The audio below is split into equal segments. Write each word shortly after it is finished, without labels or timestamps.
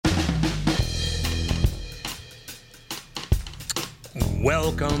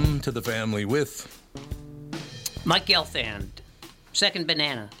Welcome to the family with Mike Gelfand, Second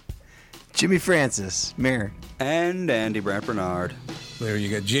Banana. Jimmy Francis, Mayor. And Andy Brant Bernard. There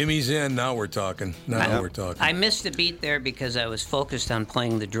you go. Jimmy's in. Now we're talking. We're talking. I missed a beat there because I was focused on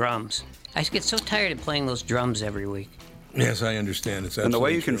playing the drums. I get so tired of playing those drums every week. Yes, I understand. It's And the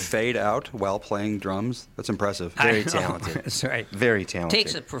way you absolutely can fade out while playing drums, that's impressive. Very talented. That's right. Very talented.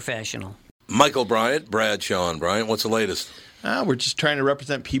 Takes a professional. Michael Bryant, Bradshaw and Bryant, what's the latest? We're just trying to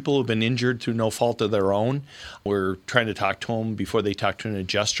represent people who've been injured through no fault of their own. We're trying to talk to them before they talk to an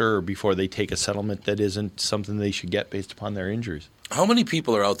adjuster or before they take a settlement that isn't something they should get based upon their injuries. How many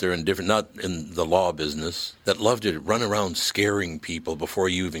people are out there not in the law business, that love to run around scaring people before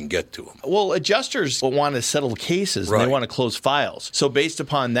you even get to them? Well, adjusters want to settle cases and Right. they want to close files. So based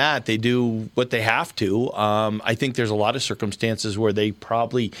upon that, they do what they have to. I think there's a lot of circumstances where they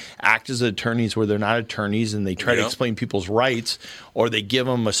probably act as attorneys where they're not attorneys and they try to explain people's rights, or they give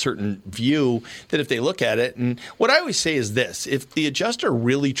them a certain view that if they look at it. And what I always say is this: if the adjuster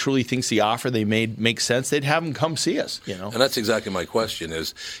really truly thinks the offer they made makes sense, they'd have them come see us. And that's exactly my question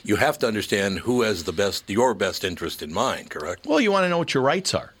is, you have to understand who has your best interest in mind, correct? Well, you want to know what your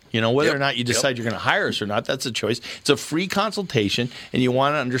rights are. Whether or not you decide you're going to hire us or not, that's a choice. It's a free consultation, and you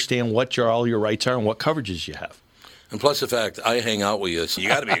want to understand what all your rights are and what coverages you have. And plus the fact I hang out with you, so you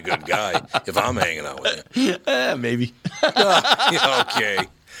got to be a good guy if I'm hanging out with you. Maybe. Okay.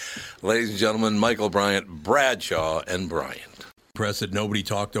 Ladies and gentlemen, Michael Bryant, Bradshaw and Bryant. Press that nobody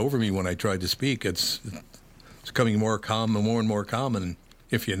talked over me when I tried to speak. It's becoming more common, more and more common,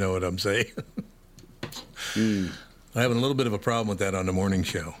 if you know what I'm saying. I'm having a little bit of a problem with that on the morning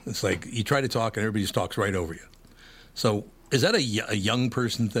show. It's like you try to talk and everybody just talks right over you. So is that a young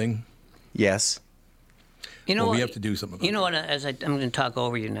person thing? Yes. You know Well, what? we have to do something about You know what? I'm going to talk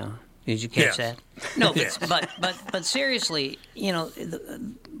over you now. Did you catch that? No, but seriously,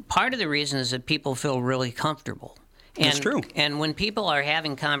 part of the reason is that people feel really comfortable. And, That's true. And when people are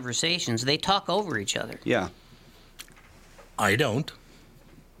having conversations, they talk over each other. Yeah. I don't.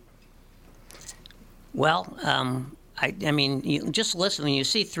 Well, I mean, you just listen. When you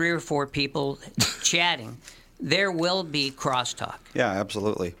see 3 or 4 people chatting, there will be crosstalk. Yeah,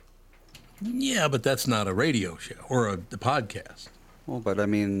 absolutely. Yeah, but that's not a radio show or a podcast. Well, but I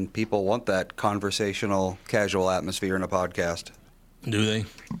mean, people want that conversational, casual atmosphere in a podcast. Do they?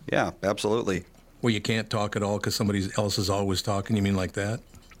 Yeah, absolutely. Where you can't talk at all because somebody else is always talking? You mean like that?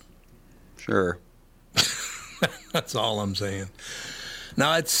 Sure. That's all I'm saying.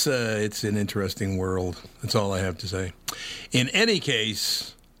 Now, it's an interesting world. That's all I have to say. In any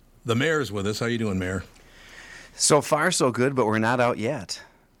case, the mayor's with us. How you doing, Mayor? So far, so good, but we're not out yet.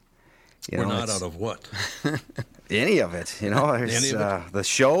 We're not out of what? Any of it. There's Any of it? the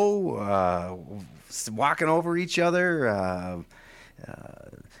show, walking over each other,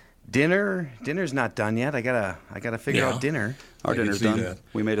 dinner. Dinner's not done yet. I gotta figure out dinner. Our I can dinner's see done. that.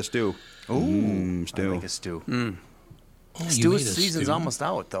 We made a stew. Ooh, stew. I like a stew. Oh, you Stew made a season's stew? almost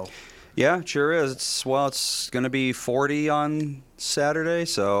out, though. Yeah, it sure is. It's going to be 40 on Saturday,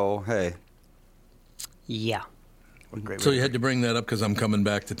 so hey. Yeah. What a great So way. you had to bring that up because I'm coming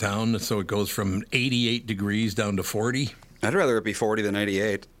back to town, so it goes from 88 degrees down to 40? I'd rather it be 40 than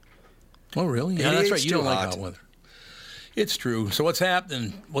 88. Oh, really? Yeah, that's 88's right. You too don't like hot. hot weather. It's true. So what's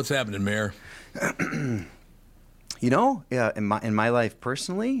happening? What's happening, Mayor? In my life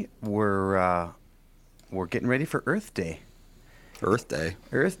personally, we're getting ready for Earth Day. Earth Day.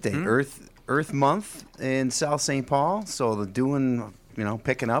 Earth Day, Earth Month in South St. Paul. So the doing,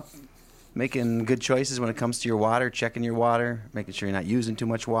 picking up, making good choices when it comes to your water, checking your water, making sure you're not using too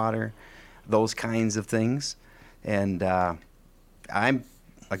much water, those kinds of things. And I'm,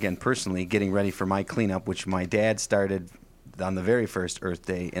 again, personally getting ready for my cleanup, which my dad started on the very first Earth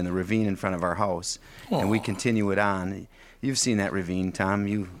Day in the ravine in front of our house, and we continue it on. You've seen that ravine, Tom.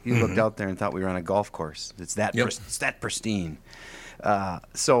 You looked out there and thought we were on a golf course. It's that it's that pristine.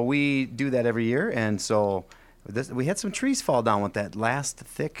 So we do that every year, and so we had some trees fall down with that last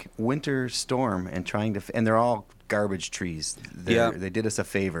thick winter storm, and and they're all garbage trees. They did us a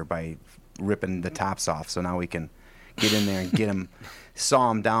favor by ripping the tops off, so now we can get in there and get them, saw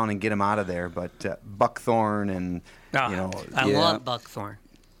them down and get them out of there. But buckthorn and I love buckthorn.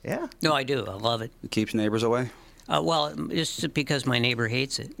 Yeah. No, I do. I love it. It keeps neighbors away. Well, it's because my neighbor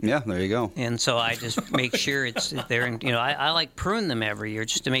hates it. Yeah, there you go. And so I just make sure it's there. And, I like prune them every year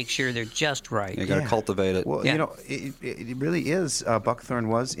just to make sure they're just right. You got to cultivate it. Well, Yeah. it really is. Buckthorn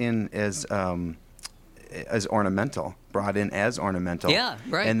was in as ornamental, brought in as ornamental. Yeah,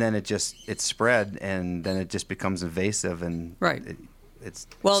 right. And then it spread, and then it just becomes invasive, and Right. it's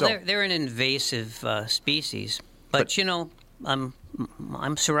Well, so, they're an invasive species, but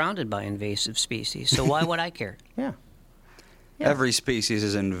I'm surrounded by invasive species, so why would I care? Yeah. Every species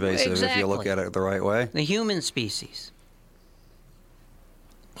is invasive if you look Exactly. at it the right way. The human species.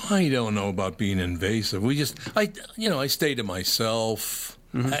 I don't know about being invasive. I stay to myself.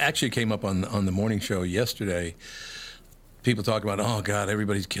 I actually came up on the morning show yesterday. People talk about, oh God,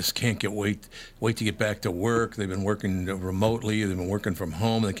 everybody just can't wait to get back to work. They've been working remotely. They've been working from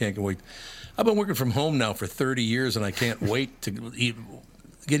home. They can't wait. I've been working from home now for 30 years, and I can't wait to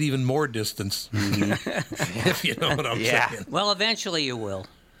get even more distance. If you know what I'm saying. Well, eventually you will.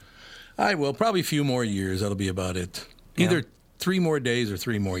 I will. Probably a few more years. That'll be about it. Either 3 more days or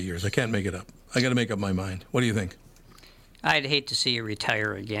 3 more years. I can't make it up. I got to make up my mind. What do you think? I'd hate to see you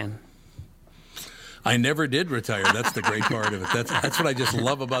retire again. I never did retire. That's the great part of it. That's what I just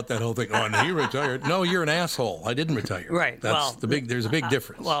love about that whole thing. Oh, and he retired. No, you're an asshole. I didn't retire. Right. That's there's a big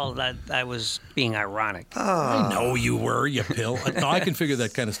difference. Well, I was being ironic. I know you were, you pill. No, I can figure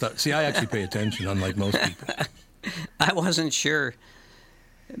that kind of stuff. See, I actually pay attention, unlike most people. I wasn't sure.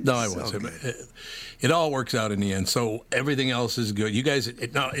 No, I wasn't. It all works out in the end. So everything else is good. You guys,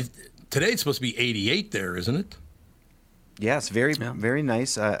 today it's supposed to be 88 there, isn't it? Yes, very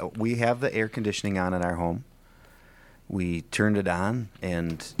nice. We have the air conditioning on in our home. We turned it on,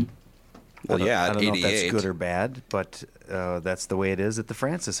 and I don't know if that's good or bad, but that's the way it is at the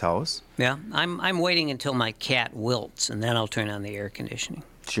Francis house. Yeah, I'm waiting until my cat wilts, and then I'll turn on the air conditioning.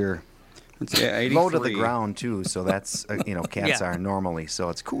 Sure. It's 83. Low to the ground too, so that's cats Yeah. are normally, so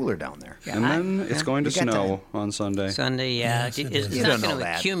it's cooler down there. Yeah, And then it's going to You got snow on Sunday. Sunday, yeah. Yes, it it's is. You not don't know going to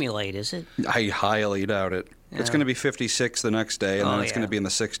that. accumulate, is it? I highly doubt it. It's going to be 56 the next day, and Oh, then it's going yeah. to be in the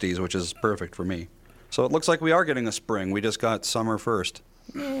 60s, which is perfect for me. So it looks like we are getting a spring. We just got summer first.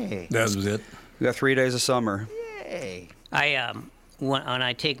 Yay. That was it. We got 3 days of summer. Yay. When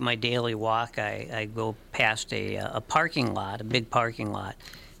I take my daily walk, I go past a parking lot, a big parking lot,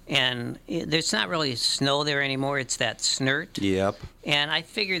 and there's not really snow there anymore. It's that snert, Yep. and I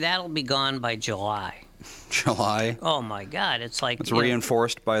figure that'll be gone by July. July. Oh my God! It's like It's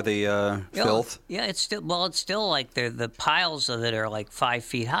reinforced by the filth. Yeah, it's still like the piles of it are like 5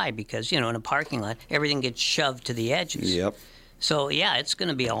 feet high because in a parking lot everything gets shoved to the edges. Yep. So yeah, it's going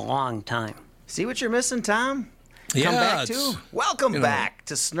to be a long time. See what you're missing, Tom? Yeah, Come back it's, to? Welcome back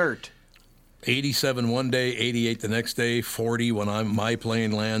to Snert. 87 one day, 88 the next day, 40 when my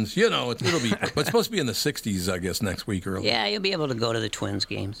plane lands. It'll be. But it's supposed to be in the 60s, I guess, next week early. Yeah, you'll be able to go to the Twins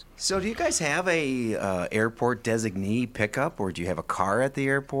games. So do you guys have a airport designee pickup, or do you have a car at the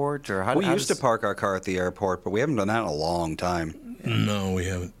airport, or how? We how used to does- park our car at the airport, but we haven't done that in a long time. No, we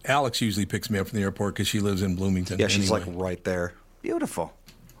haven't. Alex usually picks me up from the airport because she lives in Bloomington. Yeah, she's anyway. like right there. Beautiful.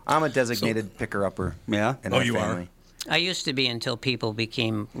 I'm a designated picker-upper. Yeah? in Oh, our you are? family. I used to be until people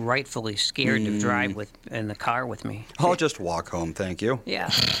became rightfully scared to drive in the car with me. I'll just walk home, thank you. Yeah.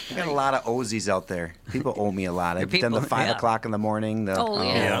 I got a lot of Ozies out there. People owe me a lot. I've done the people- 5 yeah. o'clock in the morning. Oh,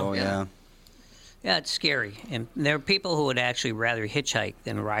 yeah. Oh, yeah. Yeah, it's scary. And there are people who would actually rather hitchhike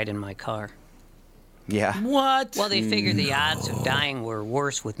than ride in my car. Yeah. What? Well, they figured the odds of dying were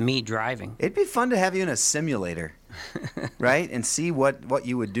worse with me driving. It'd be fun to have you in a simulator, right? And see what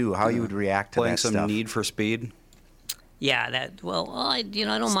you would do, how you would react to Playing that some stuff. Need for Speed. Yeah, I don't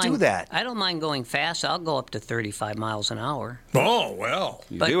Let's mind. do that. I don't mind going fast. I'll go up to 35 miles an hour. Oh, well.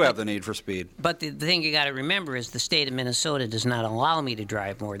 You But- do but- have the Need for Speed. But the thing you got to remember is the state of Minnesota does not allow me to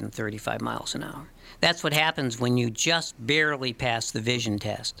drive more than 35 miles an hour. That's what happens when you just barely pass the vision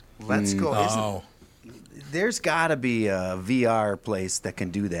test. Let's go. Oh. There's got to be a VR place that can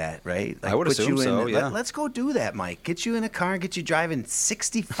do that, right? I would put assume you in, so, yeah. Let's go do that, Mike. Get you in a car and get you driving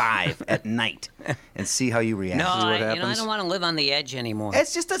 65 at night and see how you react. No, I happens. don't want to live on the edge anymore.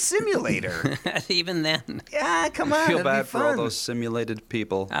 It's just a simulator. Even then, Yeah, come on. I feel it'd be bad for all fun. those simulated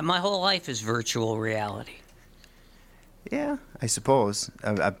people. my whole life is virtual reality. Yeah, I suppose.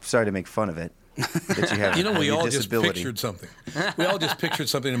 I'm sorry to make fun of it. That you have We a all just disability. pictured something. We all just pictured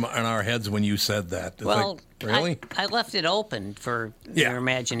something in our heads when you said that. It's Well, like, really? I left it open for Yeah. your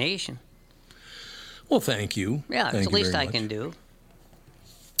imagination. Well, thank you. Yeah, it's Thank the you least very I much. can do.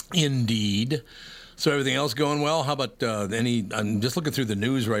 Indeed. So everything else going well? How about I'm just looking through the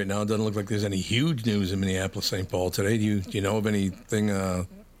news right now. It doesn't look like there's any huge news in Minneapolis, St. Paul today. Do you know of anything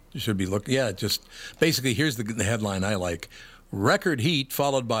you should be looking? Yeah, just basically here's the headline I like. Record heat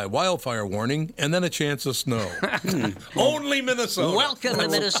followed by wildfire warning and then a chance of snow. Only Minnesota. Welcome to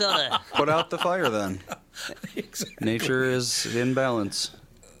Minnesota. Put out the fire then. Exactly. Nature is in balance.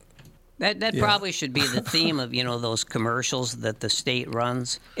 That probably should be the theme of those commercials that the state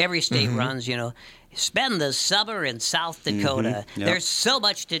runs. Every state runs. Spend the summer in South Dakota. Yep. There's so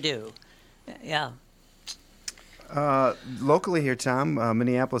much to do. Yeah. Locally here, Tom,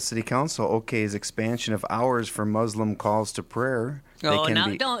 Minneapolis City Council okays expansion of hours for Muslim calls to prayer. Oh, now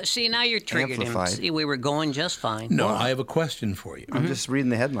you're triggered him. See, we were going just fine. No, I have a question for you. I'm just reading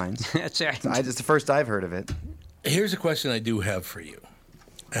the headlines. That's right. It's the first I've heard of it. Here's a question I do have for you.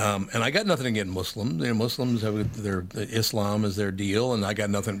 And I got nothing against Muslims. Muslims have their Islam is their deal, and I got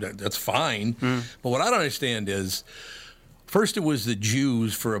nothing. That's fine. But what I don't understand is, first it was the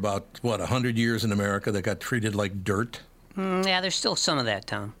Jews for about 100 years in America that got treated like dirt. Yeah, there's still some of that,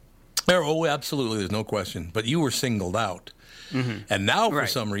 Tom. Oh, absolutely. There's no question. But you were singled out, and now for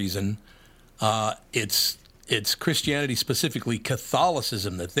some reason, it's Christianity, specifically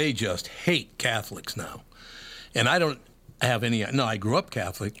Catholicism, that they just hate Catholics now, and I don't have any. No, I grew up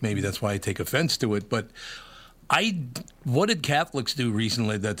Catholic. Maybe that's why I take offense to it. But what did Catholics do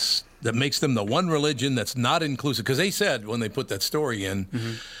recently that makes them the one religion that's not inclusive? Because they said when they put that story in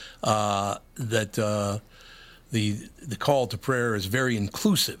that the call to prayer is very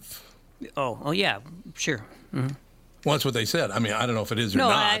inclusive. Oh yeah, sure. Well, that's what they said. I mean, I don't know if it is or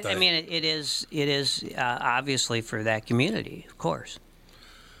not. I mean, it is obviously for that community, of course.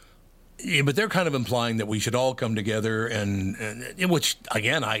 Yeah, but they're kind of implying that we should all come together, and which,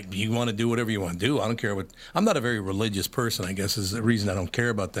 again, you want to do whatever you want to do. I don't care what. I'm not a very religious person, I guess, is the reason I don't care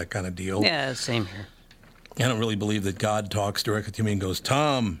about that kind of deal. Yeah, same here. I don't really believe that God talks directly to me and goes,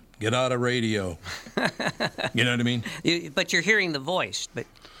 "Tom, get out of radio." You know what I mean? But you're hearing the voice, but.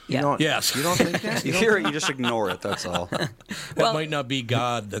 Yes. You don't think that? You hear it, you just ignore it. That's all. That might not be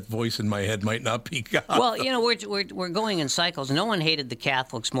God. That voice in my head might not be God. Well, we're going in cycles. No one hated the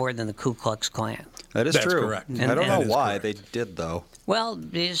Catholics more than the Ku Klux Klan. That's true. Correct. And, I don't know why correct. they did though. Well,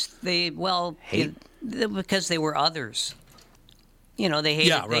 because they were others. They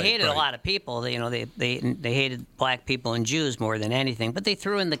hated a lot of people. They hated black people and Jews more than anything. But they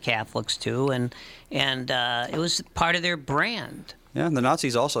threw in the Catholics too, and it was part of their brand. Yeah, the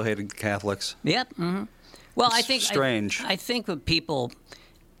Nazis also hated Catholics. Yep. Mm-hmm. Well, It's I think strange. I think what people,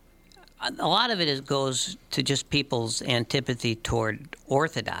 a lot of it goes to just people's antipathy toward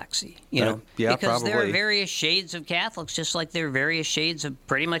orthodoxy. Yeah, because there are probably. various shades of Catholics, just like there are various shades of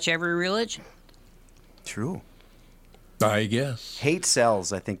pretty much every religion. True. I guess. Hate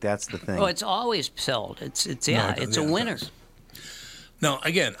sells. I think that's the thing. Oh, it's always sold. It's a winner. Now,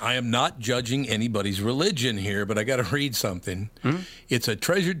 again, I am not judging anybody's religion here, but I got to read something. It's a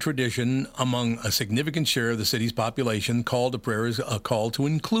treasured tradition among a significant share of the city's population. Call to prayer is a call to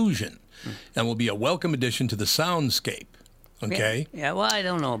inclusion and will be a welcome addition to the soundscape. Okay? Yeah, well, I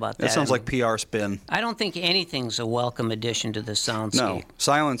don't know about that. That sounds like PR spin. I don't think anything's a welcome addition to the soundscape. No,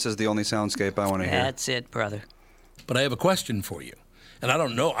 silence is the only soundscape I want to hear. That's it, brother. But I have a question for you. And I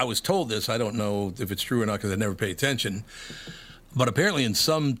don't know. I was told this. I don't know if it's true or not because I never paid attention. But apparently in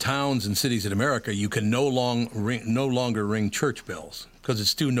some towns and cities in America, you can no longer ring church bells because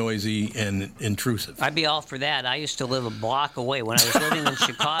it's too noisy and intrusive. I'd be all for that. I used to live a block away. When I was living in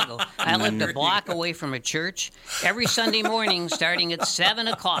Chicago, I lived a block away from a church every Sunday morning starting at 7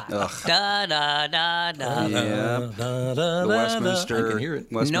 o'clock. Da, da, da, da. Yeah. The Westminster, I can hear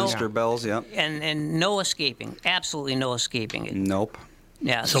it. Westminster bells, yeah. And no escaping. Absolutely no escaping it. Nope.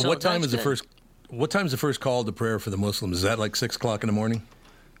 Yeah. So what time that's is the good. first? What time is the first call to prayer for the Muslims? Is that like 6 o'clock in the morning?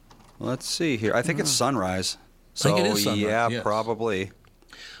 Let's see here. I think it's sunrise. So, think it is sunrise, yeah, yes. probably.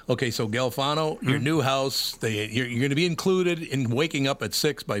 Okay, so Galfano, your new house, you're going to be included in waking up at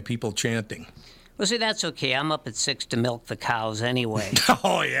 6 by people chanting. Well, see, that's okay. I'm up at 6 to milk the cows anyway.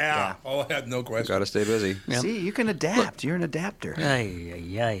 Oh, yeah. Oh, I had no question. Got to stay busy. Yep. See, you can adapt. You're an adapter. Ay,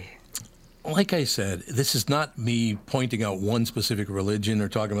 ay, ay. Like I said, this is not me pointing out one specific religion or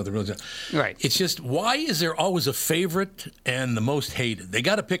talking about the religion. Right. It's just, why is there always a favorite and the most hated? They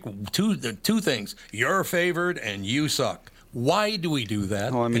got to pick two things. You're favored and you suck. Why do we do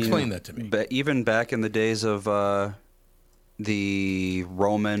that? Well, I mean, explain that to me. Even back in the days of the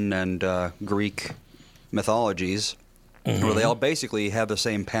Roman and Greek mythologies, where they all basically have the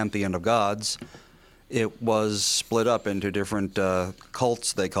same pantheon of gods, it was split up into different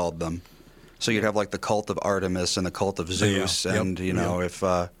cults, they called them. So you'd have like the cult of Artemis and the cult of Zeus, Yeah. and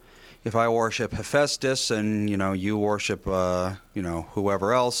if I worship Hephaestus and you worship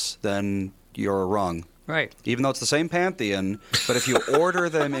whoever else, then you're wrong. Right. Even though it's the same pantheon, but if you order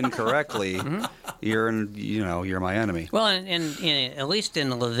them incorrectly, you're my enemy. Well, and at least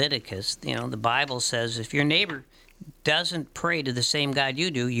in Leviticus, the Bible says if your neighbor doesn't pray to the same God you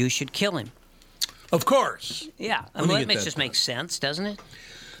do, you should kill him. Of course. Yeah, Let me that get that just makes sense, doesn't it?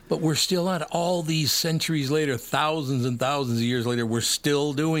 But we're still at all these centuries later, thousands and thousands of years later, we're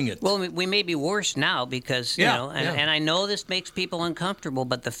still doing it. Well, we may be worse now because, and I know this makes people uncomfortable,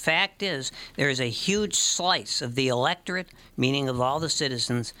 but the fact is there is a huge slice of the electorate, meaning of all the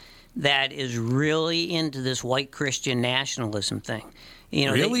citizens, that is really into this white Christian nationalism thing.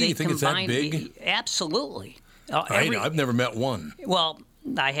 Really? You think it's that big? Absolutely. I've never met one. Well,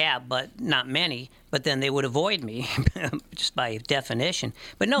 I have, but not many. But then they would avoid me, just by definition.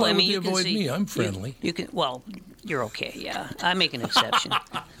 But no, Why I mean, would you can avoid see, me? I'm friendly. You can. Well, you're okay. Yeah, I make an exception.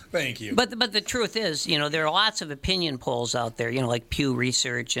 Thank you. But the truth is, there are lots of opinion polls out there. Like Pew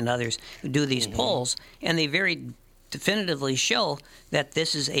Research and others who do these polls, and they very definitively show that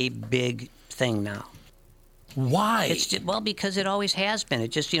this is a big thing now. Why? It's just, because it always has been. It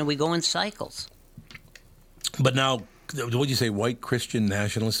just we go in cycles. But now, what did you say? White Christian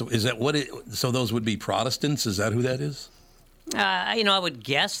nationalists? Is that what it? So those would be Protestants? Is that who that is? I would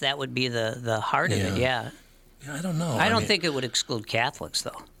guess that would be the heart of it. Yeah. I don't know. I don't think it would exclude Catholics,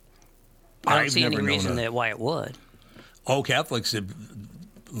 though. I don't see any reason why it would. Oh, Catholics. A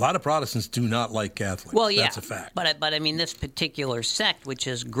lot of Protestants do not like Catholics. Well, yeah, that's a fact. But I mean, this particular sect, which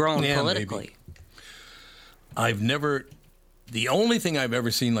has grown politically. Maybe. The only thing I've ever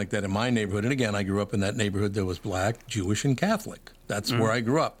seen like that in my neighborhood, and again, I grew up in that neighborhood that was black, Jewish, and Catholic. That's where I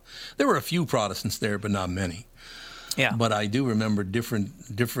grew up. There were a few Protestants there, but not many. Yeah. But I do remember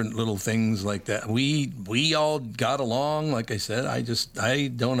different little things like that. We all got along. Like I said, I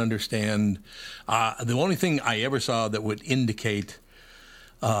don't understand. The only thing I ever saw that would indicate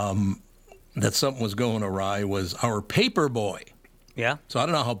that something was going awry was our paper boy. Yeah. So I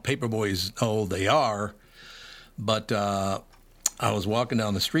don't know how paper boys old they are, but I was walking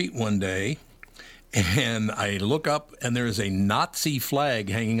down the street one day, and I look up, and there is a Nazi flag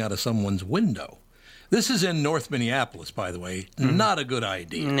hanging out of someone's window. This is in North Minneapolis, by the way. Not a good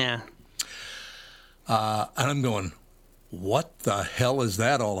idea. Nah. And I'm going, what the hell is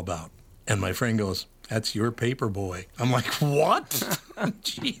that all about? And my friend goes, that's your paper boy. I'm like, what?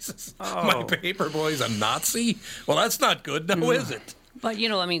 Jesus. Oh. My paper boy's a Nazi? Well, that's not good now, is it? But,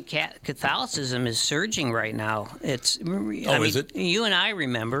 Catholicism is surging right now. Is it? You and I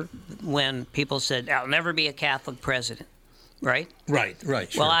remember when people said, I'll never be a Catholic president, right? Right, sure.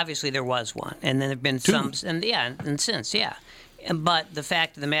 Well, obviously there was one. And then there have been some, and since. But the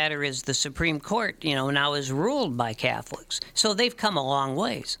fact of the matter is the Supreme Court, now is ruled by Catholics. So they've come a long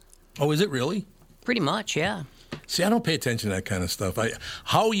ways. Oh, is it really? Pretty much, yeah. See, I don't pay attention to that kind of stuff.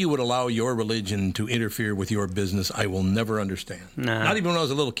 How you would allow your religion to interfere with your business, I will never understand. No. Not even when I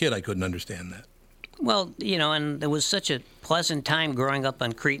was a little kid, I couldn't understand that. Well, and there was such a pleasant time growing up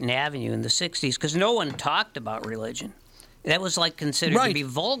on Cretin Avenue in the 60s because no one talked about religion. That was considered to be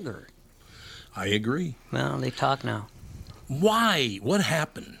vulgar. I agree. Well, they talk now. Why? What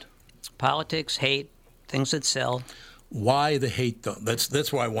happened? Politics, hate, things that sell. Why the hate, though?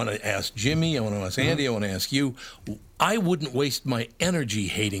 That's why I want to ask Jimmy, I want to ask Andy, I want to ask you. I wouldn't waste my energy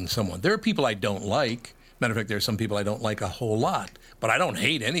hating someone. There are people I don't like. Matter of fact, there are some people I don't like a whole lot. But I don't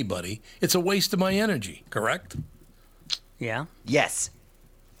hate anybody. It's a waste of my energy, correct? Yeah. Yes.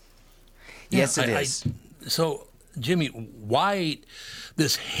 Yes, it is. So, Jimmy, why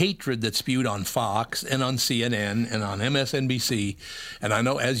this hatred that's spewed on Fox and on CNN and on MSNBC? And I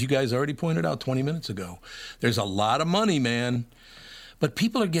know, as you guys already pointed out 20 minutes ago, there's a lot of money, man. But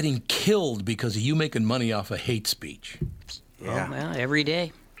people are getting killed because of you making money off of hate speech. Yeah. Well, every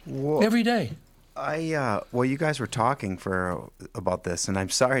day. Well, every day. You guys were talking about this, and I'm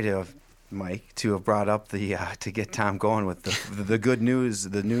sorry Mike, to have brought up to get Tom going with the good news,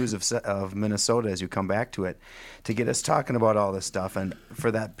 the news of Minnesota as you come back to it, to get us talking about all this stuff. And for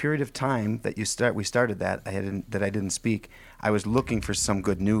that period of time that we started that, I didn't speak. I was looking for some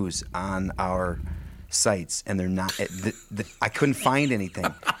good news on our sites, and they're not. I couldn't find anything.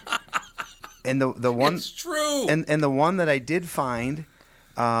 And the one, it's true. And the one that I did find,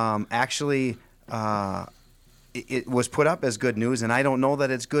 actually. It was put up as good news, and I don't know that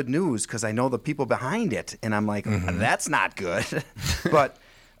it's good news because I know the people behind it, and I'm like, that's not good. But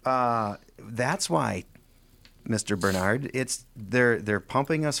that's why, Mr. Bernard, they're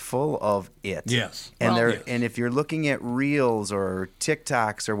pumping us full of it. Yes, and and if you're looking at Reels or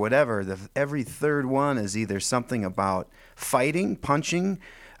TikToks or whatever, every third one is either something about fighting, punching,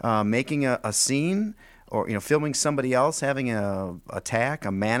 making a scene, or filming somebody else having a attack,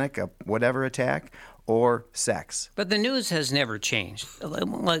 a manic, a whatever attack. Or sex. But the news has never changed.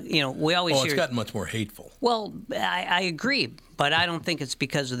 We always hear... it's gotten much more hateful. Well, I agree, but I don't think it's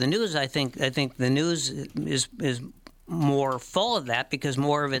because of the news. I think the news is more full of that because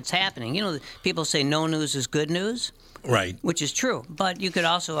more of it's happening. You know, people say no news is good news. Right. Which is true. But you could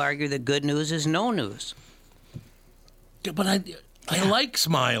also argue that good news is no news. But I like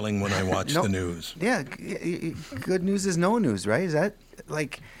smiling when I watch the news. Yeah, good news is no news, right? Is that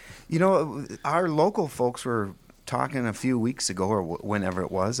like, you know, our local folks were talking a few weeks ago or whenever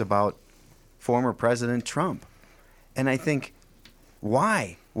it was about former President Trump. And I think,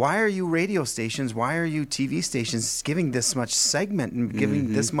 why? Why are you radio stations, why are you TV stations giving this much segment and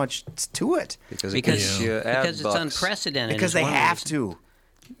giving this much to it? Because it's unprecedented. Because they have to.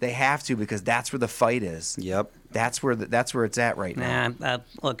 They have to because that's where the fight is. Yep. That's where it's at right now.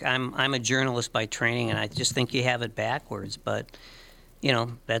 Look, I'm a journalist by training, and I just think you have it backwards. But you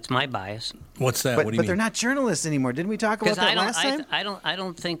know, that's my bias. What's that? But, what do you mean? They're not journalists anymore. Didn't we talk about that last time? I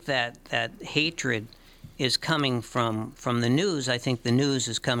don't think that hatred is coming from the news. I think the news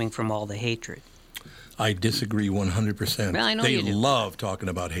is coming from all the hatred. I disagree 100%. Well, I know they you do. love talking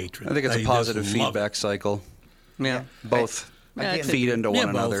about hatred. I think it's a positive feedback cycle. Yeah. Both feed into one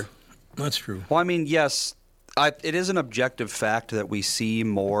another. That's true. Well, I mean, yes, it is an objective fact that we see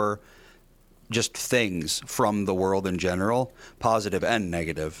more just things from the world in general, positive and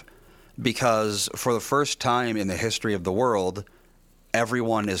negative, because for the first time in the history of the world,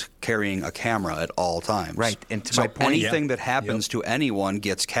 everyone is carrying a camera at all times. Right. And to so my point, anything that happens to anyone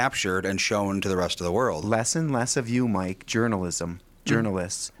gets captured and shown to the rest of the world. Less and less of you, Mike, journalists,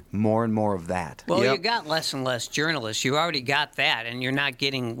 more and more of that. Well, you got less and less journalists. You already got that, and you're not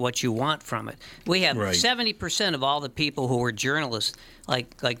getting what you want from it. We have 70% of all the people who were journalists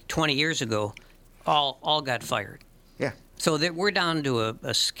like 20 years ago all got fired. Yeah. So we're down to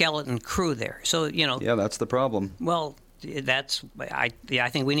a skeleton crew there. So, you know. Yeah, that's the problem. Well, I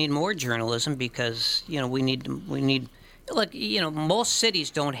think we need more journalism because, you know, we need look, you know, most cities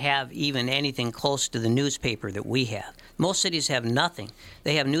don't have even anything close to the newspaper that we have. Most cities have nothing.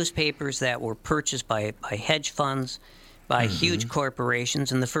 They have newspapers that were purchased by hedge funds, by huge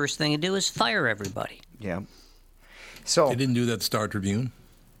corporations, and the first thing to do is fire everybody. Yeah. So they didn't do that Star Tribune?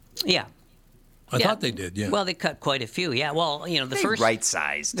 Yeah. I thought they did, yeah. Well, they cut quite a few, yeah. Well, you know, the first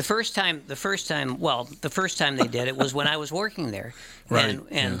time they did it was when I was working there. Right.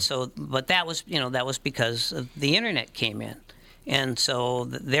 But that was because the internet came in. And so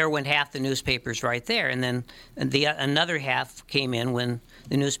there went half the newspapers right there, and then another half came in when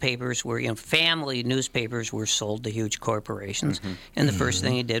the newspapers were, you know, family newspapers were sold to huge corporations, and the first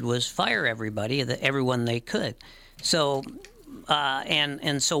thing he did was fire everyone they could. So,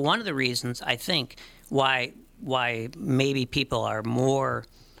 and so one of the reasons I think why maybe people are more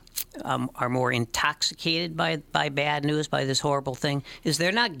intoxicated by bad news, by this horrible thing, is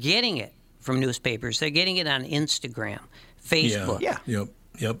they're not getting it from newspapers; they're getting it on Instagram. Facebook. Yeah.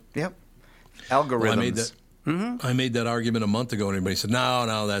 Yep. Algorithms. Well, I made that argument a month ago, and everybody said,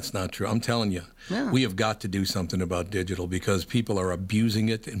 no, that's not true. I'm telling you, we have got to do something about digital because people are abusing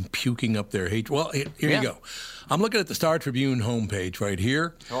it and puking up their hate. Well, here you go. I'm looking at the Star Tribune homepage right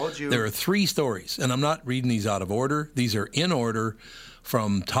here. Told you. There are 3 stories, and I'm not reading these out of order. These are in order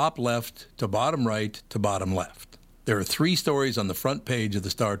from top left to bottom right to bottom left. There are 3 stories on the front page of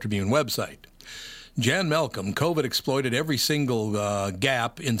the Star Tribune website. Jan Malcolm, COVID exploited every single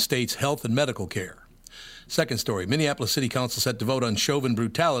gap in state's health and medical care. Second story, Minneapolis City Council set to vote on Chauvin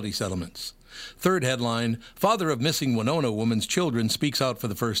brutality settlements. Third headline, father of missing Winona woman's children speaks out for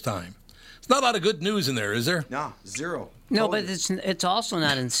the first time. It's not a lot of good news in there, is there? No, zero. No, but it's also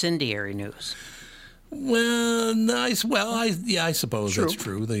not incendiary news. Well, I suppose that's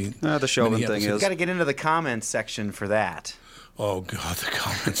true. The Chauvin thing is. You've got to get into the comments section for that. Oh, God, the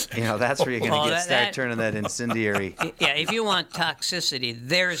comments. You know, that's where you're going to start turning that incendiary. Yeah, if you want toxicity,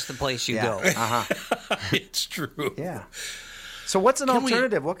 there's the place you go. It's true. Yeah. So what's an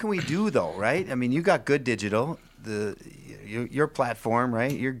alternative? What can we do, though, right? I mean, you got good digital, your platform,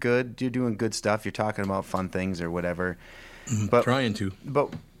 right? You're good. You're doing good stuff. You're talking about fun things or whatever. But trying to.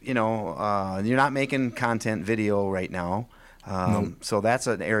 But, you know, you're not making content video right now. So that's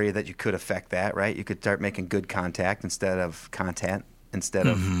an area that you could affect that, right? You could start making good content instead of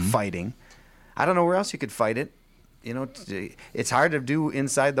fighting. I don't know where else you could fight it. You know, it's hard to do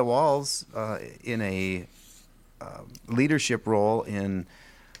inside the walls in a leadership role in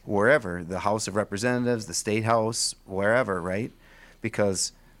wherever, the House of Representatives, the State House, wherever, right?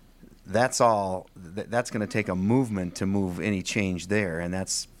 Because that's going to take a movement to move any change there, and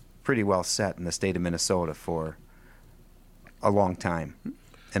that's pretty well set in the state of Minnesota for a long time,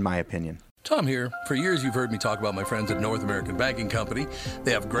 in my opinion. Tom here. For years, you've heard me talk about my friends at North American Banking Company.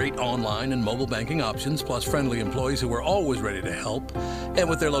 They have great online and mobile banking options, plus friendly employees who are always ready to help. And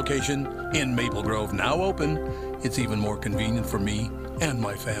with their location in Maple Grove now open, It's even more convenient for me and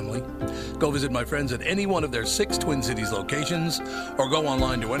my family. Go visit my friends at any one of their 6 Twin Cities locations or go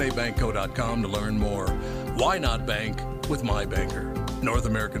online to nabankco.com to learn more. Why not bank with my banker? North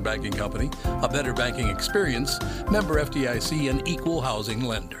American Banking Company, a better banking experience, member FDIC, and equal housing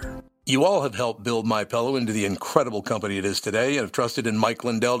lender. You all have helped build MyPillow into the incredible company it is today and have trusted in Mike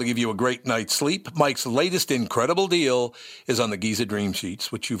Lindell to give you a great night's sleep. Mike's latest incredible deal is on the Giza Dream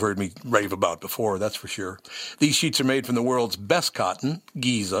Sheets, which you've heard me rave about before, that's for sure. These sheets are made from the world's best cotton,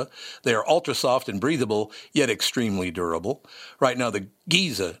 Giza. They are ultra soft and breathable, yet extremely durable. Right now, the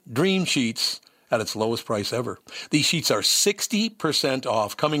Giza Dream Sheets at its lowest price ever. These sheets are 60%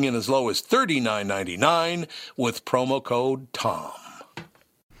 off, coming in as low as $39.99 with promo code TOM.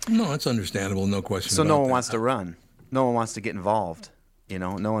 No, it's understandable, no question so about no one that. wants to run. No one wants to get involved. You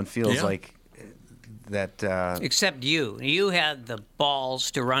know, no one feels like that. Except you. You had the balls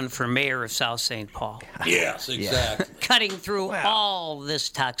to run for mayor of South St. Paul. Yes, exactly. Cutting through all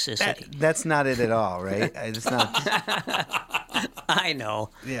this toxicity. That's not it at all, right? It's not. I know.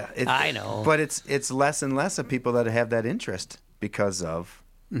 Yeah, I know. But it's less and less of people that have that interest because of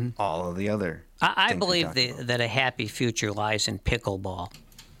all of the other. I believe that a happy future lies in pickleball.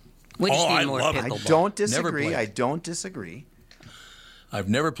 We just need more pickleball. I don't disagree. I don't disagree. I've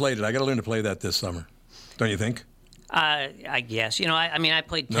never played it. I got to learn to play that this summer. Don't you think? I guess. You know, I mean, I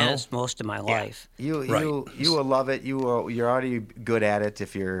played tennis most of my life. You will love it. You're already good at it.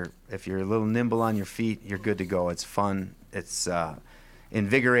 If you're a little nimble on your feet, you're good to go. It's fun. It's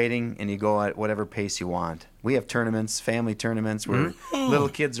invigorating, and you go at whatever pace you want. We have tournaments, family tournaments, where little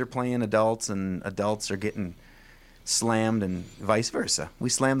kids are playing adults, and adults are getting slammed, and vice versa. We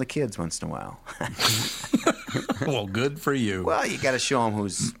slam the kids once in a while. Well, good for you. Well, you got to show them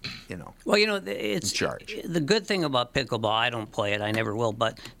who's, Well, it's in charge. The good thing about pickleball, I don't play it, I never will,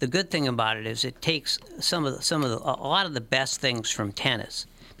 but the good thing about it is it takes a lot of the best things from tennis,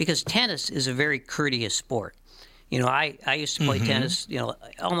 because tennis is a very courteous sport. I used to play tennis,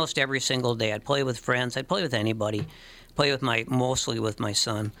 almost every single day. I'd play with friends. I'd play with anybody. Mostly with my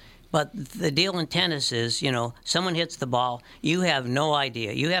son. But the deal in tennis is, someone hits the ball, you have no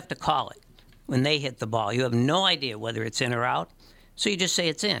idea. You have to call it when they hit the ball. You have no idea whether it's in or out, so you just say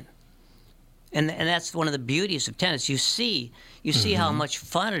it's in. And that's one of the beauties of tennis. You see how much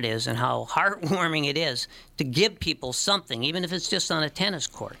fun it is and how heartwarming it is to give people something, even if it's just on a tennis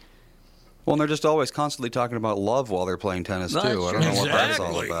court. Well, and they're just always constantly talking about love while they're playing tennis, too. I don't know what that's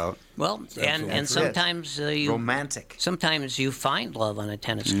all about. Well, and sometimes romantic. Sometimes you find love on a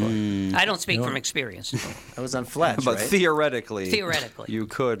tennis court. I don't speak from experience. I was on Fletch, but right? Theoretically, you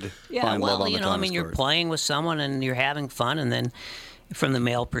could find love on the tennis court. You're playing with someone and you're having fun, and then from the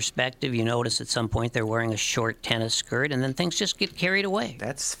male perspective, you notice at some point they're wearing a short tennis skirt, and then things just get carried away.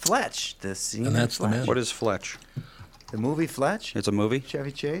 That's Fletch. The scene. And that's Fletch. the man. What is Fletch? The movie Fletch? It's a movie?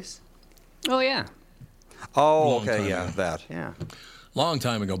 Chevy Chase? Oh, yeah. Oh, okay, yeah, that. Yeah. Long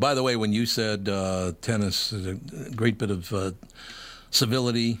time ago. By the way, when you said tennis is a great bit of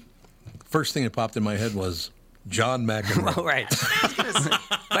civility, first thing that popped in my head was John McEnroe. Oh, right.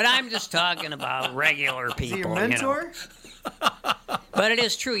 But I'm just talking about regular people. Is he your mentor? But it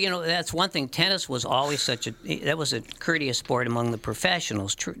is true, that's one thing. Tennis was always that was a courteous sport among the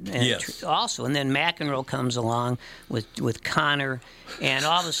professionals. Yes. Also, and then McEnroe comes along with Connor, and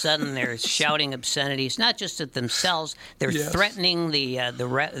all of a sudden they're shouting obscenities, not just at themselves. They're threatening the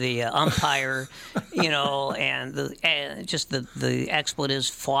umpire, and the expletives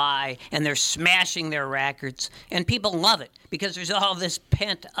fly, and they're smashing their rackets, and people love it because there's all this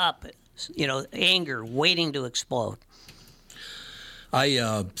pent up, anger waiting to explode.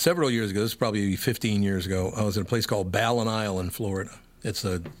 Several years ago, this is probably 15 years ago, I was in a place called Ballin Isle in Florida. It's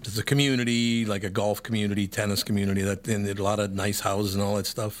a community, like a golf community, tennis community, and a lot of nice houses and all that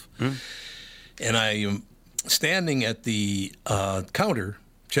stuff. And I am standing at the counter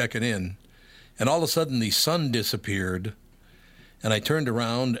checking in, and all of a sudden the sun disappeared, and I turned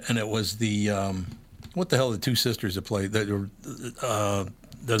around, and it was the what the hell are the two sisters that play? They're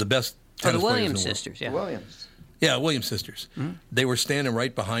the best tennis the players Williams in the world. sisters, yeah. Williams. Yeah, Williams sisters. They were standing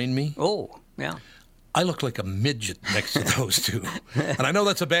right behind me. Oh, yeah. I look like a midget next to those two. And I know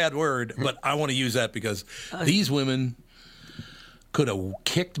that's a bad word, but I want to use that because these women could have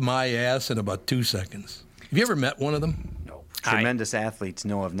kicked my ass in about 2 seconds. Have you ever met one of them? No. Tremendous athletes.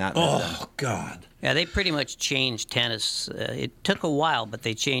 No, I've not met them. Oh, God. Yeah, they pretty much changed tennis. It took a while, but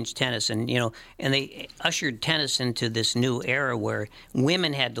they changed tennis, and they ushered tennis into this new era where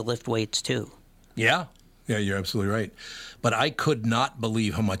women had to lift weights too. Yeah. Yeah, you're absolutely right. But I could not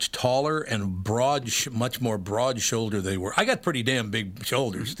believe how much taller and much more broad-shouldered they were. I got pretty damn big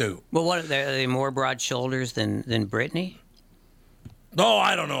shoulders, too. Well, what are they more broad shoulders than Brittany? Oh,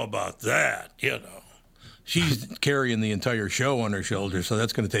 I don't know about that, She's carrying the entire show on her shoulders, so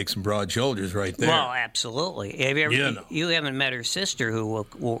that's going to take some broad shoulders right there. Well, absolutely. Have you ever, you haven't met her sister, who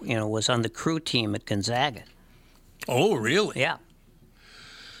was on the crew team at Gonzaga. Oh, really? Yeah.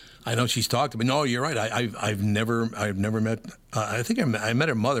 I know she's talked to me. No, you're right. I've never met. I think I met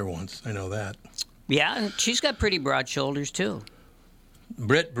her mother once. I know that. Yeah, and she's got pretty broad shoulders too.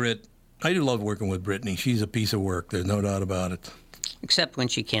 Britt. I do love working with Brittany. She's a piece of work. There's no doubt about it. Except when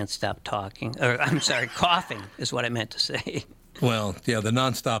she can't stop talking. Or, I'm sorry, coughing is what I meant to say. Well, yeah, the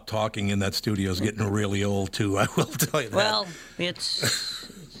nonstop talking in that studio is getting really old, too. I will tell you that. Well,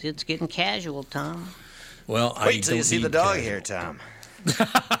 it's getting casual, Tom. Well, wait till you see the dog here, Tom.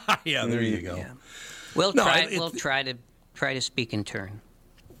 Yeah, there you go. Yeah. We'll try to speak in turn.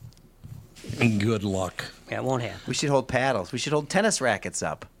 Good luck. Yeah, it won't happen. We should hold paddles. We should hold tennis rackets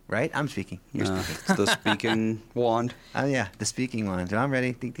up. Right? I'm speaking. You're speaking. It's the speaking wand. Oh, yeah, the speaking wand. I'm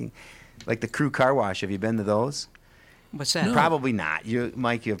ready. Ding, ding. Like the crew car wash. Have you been to those? What's that? No. Probably not.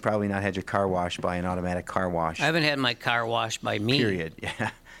 Mike, you have probably not had your car washed by an automatic car wash. I haven't had my car washed by me. Period.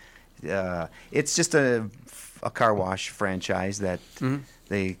 Yeah. It's just a car wash franchise that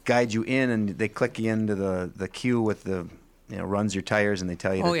they guide you in and they click you into the queue with the, runs your tires and they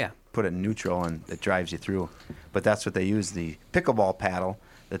tell you to put it in neutral and it drives you through. But that's what they use, the pickleball paddle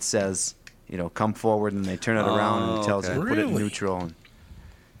that says, come forward, and they turn it around and it tells you to put it in neutral. And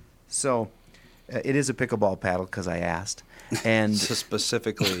so it is a pickleball paddle because I asked. And so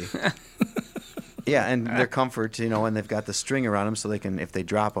specifically. Yeah, and their comfort, and they've got the string around them so they can, if they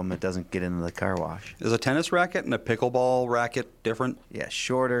drop them, it doesn't get into the car wash. Is a tennis racket and a pickleball racket different? Yeah,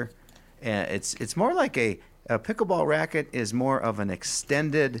 shorter. And it's more like a pickleball racket is more of an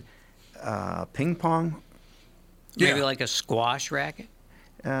extended ping pong. Maybe like a squash racket?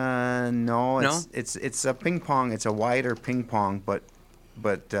 No, it's a ping pong. It's a wider ping pong, but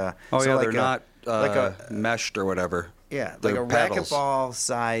they're like not like a meshed or whatever. Yeah, they're like a paddles. racquetball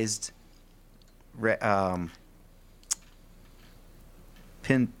sized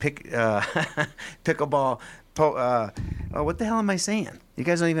pickleball. What the hell am I saying? You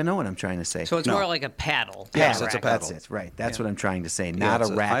guys don't even know what I'm trying to say. So it's more like a paddle. Yes, it's a paddle. That's it. Right. That's what I'm trying to say. Not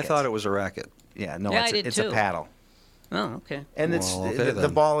a racket. I thought it was a racket. Yeah, no, Yeah, it's a paddle. Oh, okay. And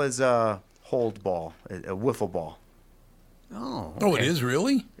the ball is a hold ball, a wiffle ball. Oh. Okay. Oh, it is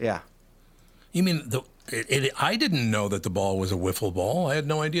really? Yeah. You mean I didn't know that the ball was a wiffle ball. I had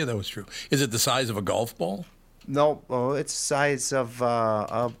no idea that was true. Is it the size of a golf ball? No, it's the size of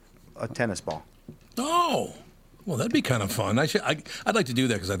a tennis ball. Oh, well, that'd be kind of fun. I'd like to do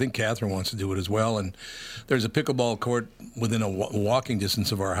that because I think Catherine wants to do it as well. And there's a pickleball court within a walking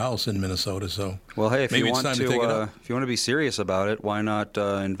distance of our house in Minnesota. So, well, hey, if maybe you it's want time to take it up. If you want to be serious about it, why not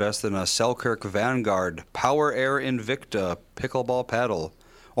invest in a Selkirk Vanguard Power Air Invicta pickleball paddle?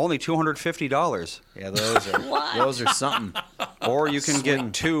 Only $250. Yeah, those are something. Or you can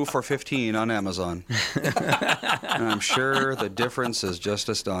get 2 for $15 on Amazon. And I'm sure the difference is just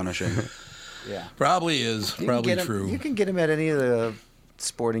astonishing. Yeah, probably is. Probably true. You can get them at any of the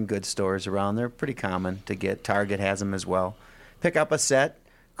sporting goods stores around. They're pretty common to get. Target has them as well. Pick up a set,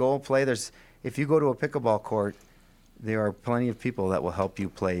 go play. If you go to a pickleball court, there are plenty of people that will help you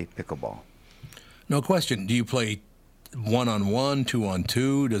play pickleball. No question. Do you play 1-on-1,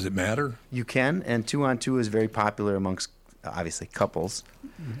 2-on-2? Does it matter? You can, and 2-on-2 is very popular amongst obviously couples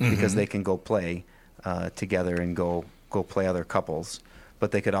because they can go play together and go play other couples,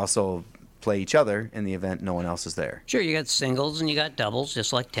 but they could also play each other in the event no one else is there. Sure, you got singles and you got doubles,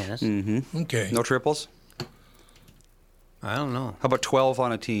 just like tennis. Mm-hmm. Okay. No triples? I don't know. How about 12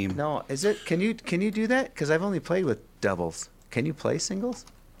 on a team? No, is it? Can you do that? Because I've only played with doubles. Can you play singles?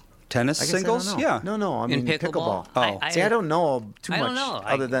 Tennis singles? Yeah. No. I mean pickleball. I don't know too much. I don't know.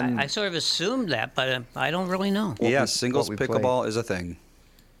 Other than I sort of assumed that, but I don't really know. Yes, singles pickleball is a thing.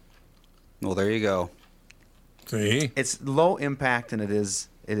 Well, there you go. See, it's low impact and it is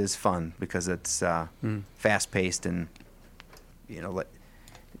fun because it's fast paced and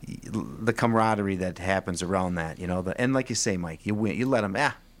the camaraderie that happens around that. And like you say, Mike, you win. You let them.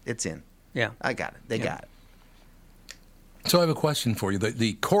 It's in. Yeah, I got it. They got it. So I have a question for you.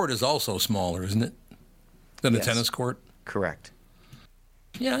 The court is also smaller, isn't it, than a tennis court? Correct.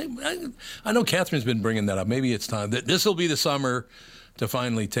 Yeah, I know Catherine's been bringing that up. Maybe it's time. This will be the summer to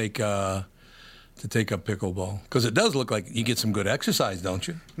finally take up pickleball because it does look like you get some good exercise, don't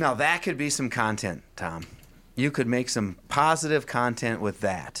you? Now that could be some content, Tom. You could make some positive content with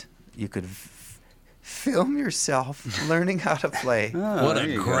that. You could Film yourself learning how to play. What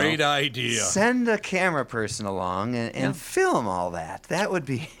a great idea. Send a camera person along and film all that. That would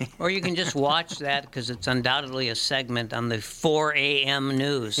be... Or you can just watch that because it's undoubtedly a segment on the 4 a.m.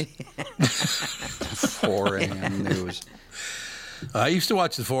 news. 4 a.m. news. I used to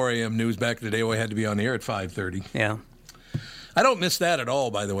watch the 4 a.m. news back in the day when I had to be on the air at 5:30. Yeah. I don't miss that at all,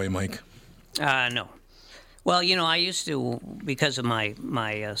 by the way, Mike. No. Well, I used to, because of my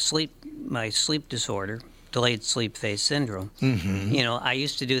sleep disorder, delayed sleep phase syndrome. Mm-hmm. I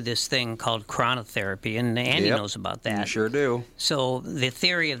used to do this thing called chronotherapy, and Andy knows about that. You sure do. So the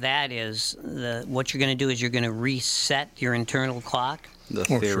theory of that is what you're going to do is you're going to reset your internal clock. The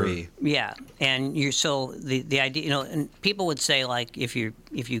theory. Yeah, and the idea, and people would say, like, if you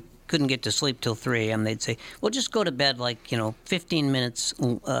couldn't get to sleep till 3 a.m., they'd say, well, just go to bed 15 minutes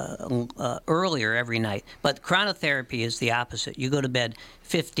earlier every night. But chronotherapy is the opposite. You go to bed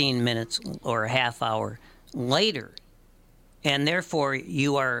 15 minutes or a half hour later, and therefore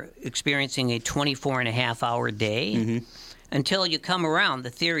you are experiencing a 24-and-a-half-hour day until you come around. The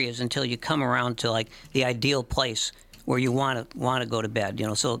theory is until you come around to the ideal place where you want to go to bed.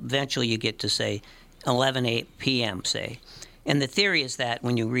 So eventually you get to say 11 p.m. say. And the theory is that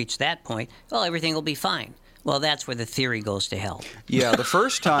when you reach that point, everything will be fine. Well, that's where the theory goes to hell. Yeah, the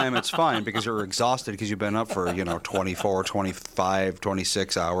first time it's fine because you're exhausted because you've been up for, 24, 25,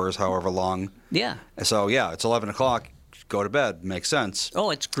 26 hours, however long. Yeah. So, it's 11 o'clock, go to bed. Makes sense. Oh,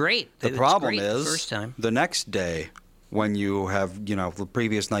 it's great. The problem is the first time. The next day when you have, the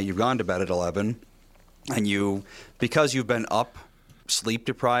previous night you've gone to bed at 11 and because you've been up sleep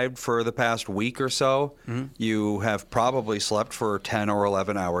deprived for the past week or so, you have probably slept for 10 or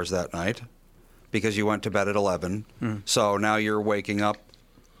 11 hours that night because you went to bed at 11. So now you're waking up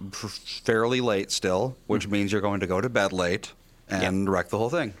fairly late still, which means you're going to go to bed late and wreck the whole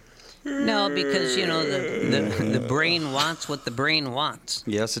thing. No, because, the brain wants what the brain wants.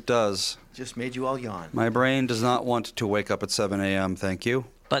 Yes, it does. Just made you all yawn. My brain does not want to wake up at 7 a.m., thank you.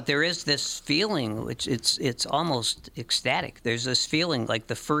 But there is this feeling, which it's almost ecstatic. There's this feeling like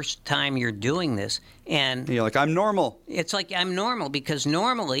the first time you're doing this, and you're like, I'm normal. It's like I'm normal because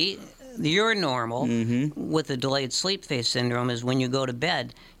normally you're normal with the delayed sleep phase syndrome is when you go to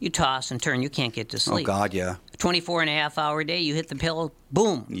bed, you toss and turn, you can't get to sleep. Oh God, yeah. 24-and-a-half-hour day, you hit the pillow,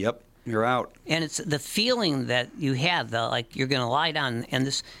 boom. Yep. You're out. And it's the feeling that you have, like you're going to lie down, and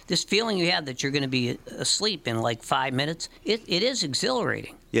this feeling you have that you're going to be asleep in 5 minutes, it is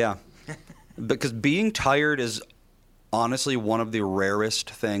exhilarating. Yeah. Because being tired is honestly one of the rarest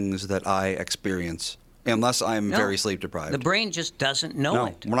things that I experience, unless I'm very sleep deprived. The brain just doesn't know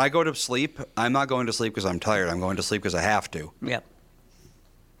it. When I go to sleep, I'm not going to sleep because I'm tired. I'm going to sleep because I have to. Yep.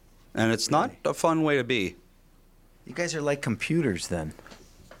 And it's not a fun way to be. You guys are like computers then.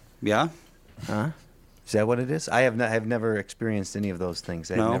 Yeah? Huh? Is that what it is? I have never experienced any of those things.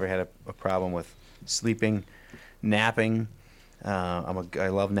 I've never had a problem with sleeping, napping. I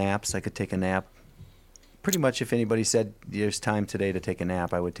love naps. I could take a nap. Pretty much if anybody said there's time today to take a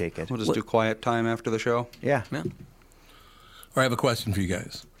nap, I would take it. We'll just do quiet time after the show? Yeah. Or I have a question for you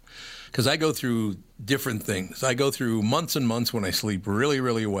guys. Because I go through different things. I go through months and months when I sleep really,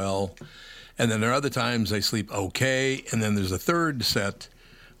 really well. And then there are other times I sleep okay. And then there's a third set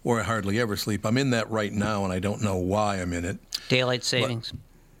where I hardly ever sleep. I'm in that right now, and I don't know why I'm in it. Daylight savings.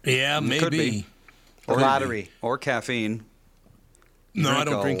 Yeah, maybe. Could be. Or lottery. Or caffeine. No, I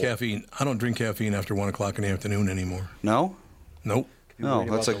don't drink caffeine. I don't drink caffeine after 1 o'clock in the afternoon anymore. No? Nope. No,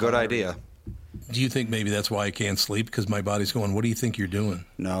 that's a good idea. Do you think maybe that's why I can't sleep? Because my body's going, what do you think you're doing?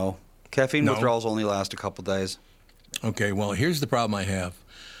 No. Caffeine withdrawals only last a couple days. Okay, well, here's the problem I have.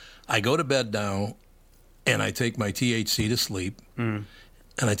 I go to bed now, and I take my THC to sleep, and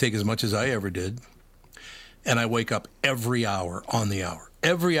I take as much as I ever did, and I wake up every hour on the hour.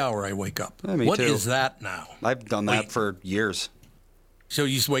 Every hour I wake up. Yeah, me What too. is that now? I've done that for years. So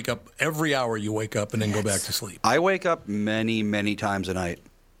you just wake up every hour you wake up and then go back to sleep. I wake up many, many times a night.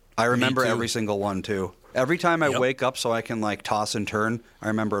 I remember every single one, too. Every time I wake up so I can, toss and turn, I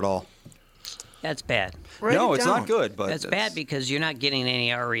remember it all. That's bad. No, it's not good, but That's bad because you're not getting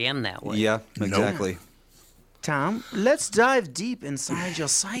any REM that way. Yeah, exactly. Tom, let's dive deep inside your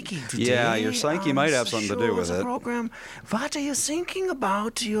psyche today. Yeah, your psyche might have something to do with it. Program. What are you thinking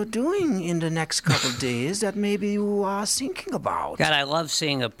about you're doing in the next couple of days that maybe you are thinking about? God, I love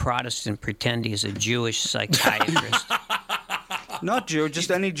seeing a Protestant pretend he's a Jewish psychiatrist. Not Jew, just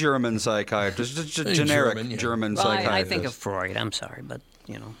any German psychiatrist, just generic German psychiatrist. I think of Freud. I'm sorry, but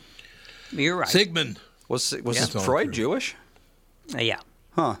you're right. Sigmund. Was Freud Jewish? Yeah.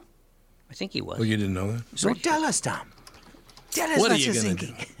 Huh. I think he was. Well, you didn't know that? So tell us, Tom. Tell us what you're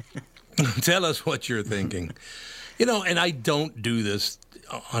thinking. Tell us what you're thinking. And I don't do this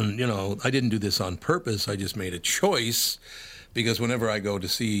I didn't do this on purpose. I just made a choice because whenever I go to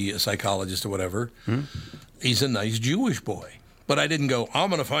see a psychologist or whatever, he's a nice Jewish boy. But I didn't go, I'm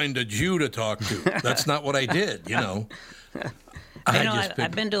going to find a Jew to talk to. That's not what I did,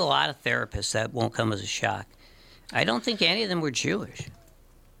 I've been to a lot of therapists. That won't come as a shock. I don't think any of them were Jewish.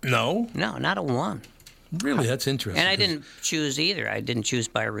 No? No, not a one. Really? That's interesting. And I didn't choose either. I didn't choose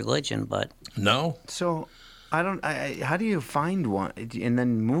by religion, but... No? So, how do you find one and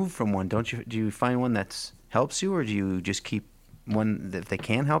then move from one? Do you find one that helps you, or do you just keep one, if they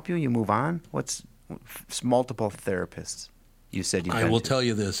can't help you, you move on? What's multiple therapists? You said you. I will tell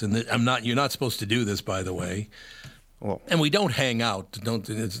you this, and you're not supposed to do this, by the way. Well, and we don't hang out.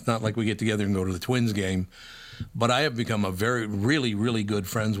 It's not like we get together and go to the Twins game. But I have become a really, really good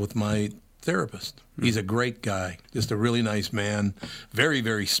friends with my therapist. He's a great guy, just a really nice man, very,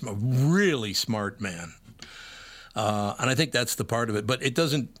 very smart, really smart man. And I think that's the part of it. But it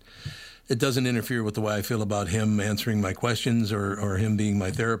doesn't interfere with the way I feel about him answering my questions or him being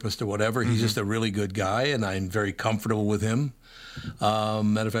my therapist or whatever. He's just a really good guy, and I'm very comfortable with him.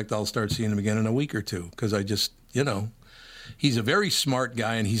 Matter of fact, I'll start seeing him again in a week or two because I just, he's a very smart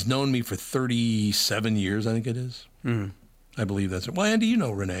guy, and he's known me for 37 years, I think it is. I believe that's it. Well, Andy, you know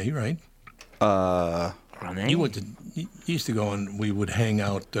Renee, right? Renee? You used to go and we would hang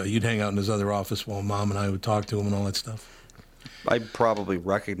out. You'd hang out in his other office while Mom and I would talk to him and all that stuff. I'd probably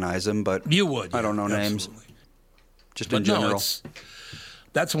recognize him, but you would. I don't know names. Just in general. No,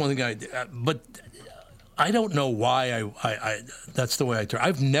 that's one thing but I don't know why I that's the way I turn.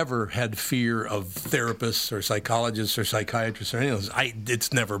 I've never had fear of therapists or psychologists or psychiatrists or any of those.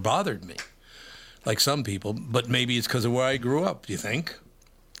 It's never bothered me, like some people. But maybe it's because of where I grew up. Do you think?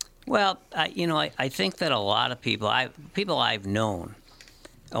 Well, I think that a lot of people I've known,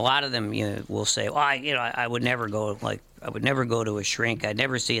 a lot of them will say, well, I would never go to a shrink. I'd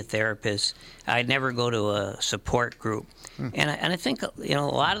never see a therapist. I'd never go to a support group. And I think a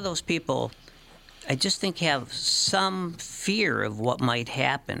lot of those people, I just think have some fear of what might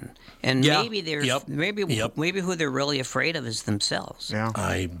happen, and maybe maybe who they're really afraid of is themselves. Yeah,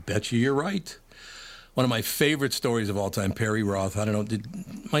 I bet you're right. One of my favorite stories of all time, Perry Roth. I don't know,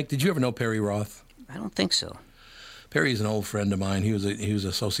 Mike, did you ever know Perry Roth? I don't think so. Perry's an old friend of mine. He was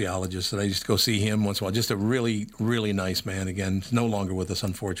a sociologist, and I used to go see him once in a while. Just a really, really nice man. Again, he's no longer with us,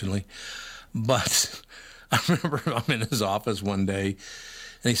 unfortunately. But I remember I'm in his office one day,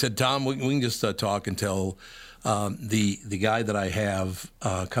 and he said, Tom, we can just talk until the guy that I have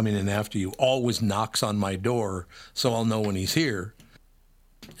coming in after you always knocks on my door so I'll know when he's here.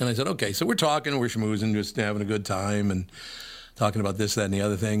 And I said, okay. So we're talking, we're schmoozing, just having a good time and talking about this, that, and the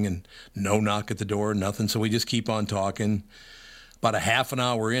other thing, and no knock at the door, nothing. So we just keep on talking. About a half an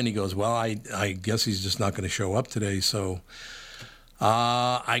hour in, he goes, well, I guess he's just not going to show up today, so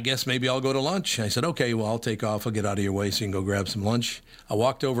I guess maybe I'll go to lunch. I said, okay, well, I'll take off. I'll get out of your way so you can go grab some lunch. I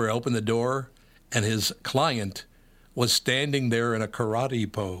walked over, I opened the door, and his client was standing there in a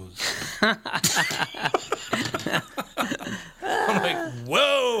karate pose. I'm like,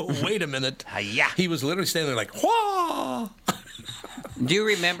 whoa, wait a minute. He was literally standing there like, whoa. Do you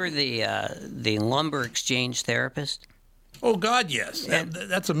remember the lumber exchange therapist? Oh God, yes.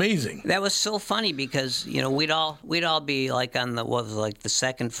 That's amazing. That was so funny because we'd all be like on the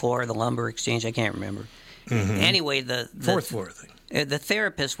second floor of the lumber exchange. I can't remember. Mm-hmm. Anyway, the fourth floor thing. The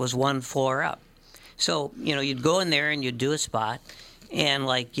therapist was one floor up. So you'd go in there and you'd do a spot, and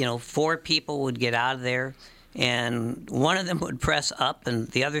 4 people would get out of there. And one of them would press up, and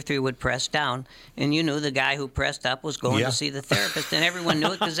the other 3 would press down. And you knew the guy who pressed up was going to see the therapist, and everyone knew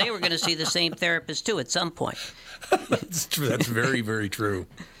it because they were going to see the same therapist too at some point. That's true. That's very, very true.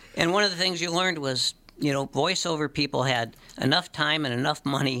 And one of the things you learned was, voiceover people had enough time and enough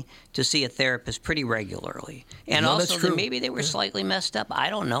money to see a therapist pretty regularly, and also that maybe they were slightly messed up. I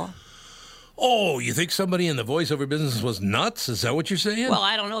don't know. Oh, you think somebody in the voiceover business was nuts? Is that what you're saying? Well,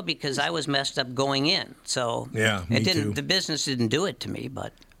 I don't know because I was messed up going in. So me too. The business didn't do it to me,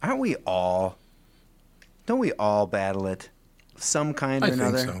 but aren't we all? Don't we all battle it, some kind or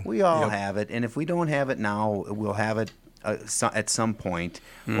another? Think so. We all have it, and if we don't have it now, we'll have it at some point.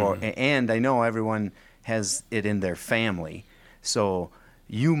 And I know everyone has it in their family, so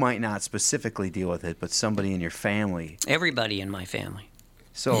you might not specifically deal with it, but somebody in your family. Everybody in my family.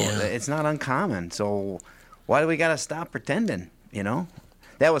 So it's not uncommon. So why do we got to stop pretending,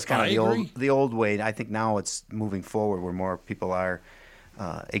 That was kind of the old way. I think now it's moving forward where more people are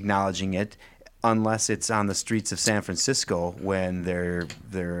acknowledging it, unless it's on the streets of San Francisco when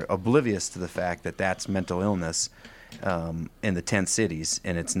they're oblivious to the fact that that's mental illness in the tent cities,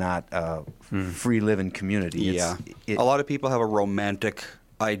 and it's not a free living community. A lot of people have a romantic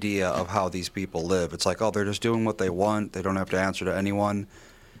idea of how these people live. It's like, oh, they're just doing what they want. They don't have to answer to anyone.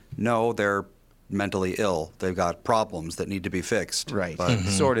 No, they're mentally ill. They've got problems that need to be fixed. Right.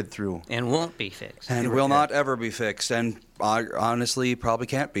 Sorted through. And won't be fixed. And will not ever be fixed. And honestly, probably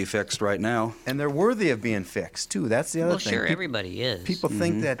can't be fixed right now. And they're worthy of being fixed, too. That's the other thing. Well, sure, everybody is. People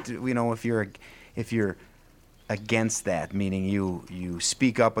think that, if you're against that, meaning you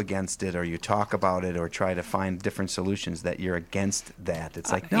speak up against it or you talk about it or try to find different solutions, that you're against that.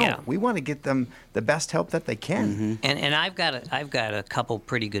 It's like, no, we want to get them the best help that they can. And I've got a couple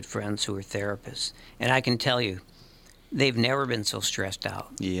pretty good friends who are therapists, and I can tell you, they've never been so stressed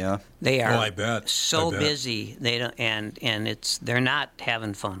out. Yeah, they are. I bet. So busy. They don't, and they're not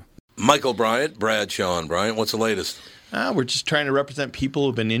having fun. Michael Bryant, Bradshaw and Bryant, what's the latest? We're just trying to represent people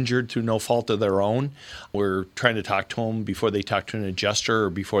who've been injured through no fault of their own. We're trying to talk to them before they talk to an adjuster or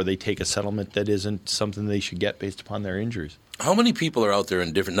before they take a settlement that isn't something they should get based upon their injuries. How many people are out there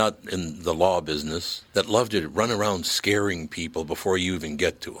not in the law business, that love to run around scaring people before you even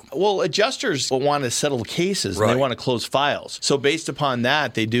get to them? Well, adjusters want to settle cases and they want to close files. So based upon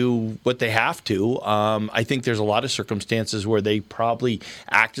that, they do what they have to. I think there's a lot of circumstances where they probably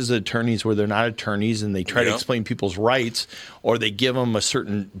act as attorneys where they're not attorneys, and they try to explain people's rights, or they give them a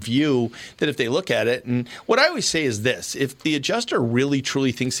certain view that if they look at it. And what I always say is this: if the adjuster really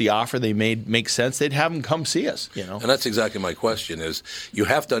truly thinks the offer they made makes sense, they'd have them come see us. And that's exactly my question is, you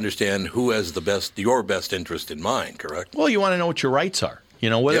have to understand who has your best interest in mind, correct? Well, you want to know what your rights are.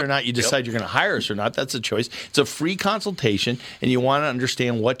 Whether or not you decide you're going to hire us or not, that's a choice. It's a free consultation, and you want to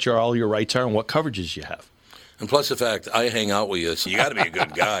understand what all your rights are and what coverages you have. And plus the fact I hang out with you, so you got to be a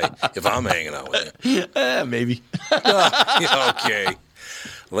good guy if I'm hanging out with you. Maybe. Okay.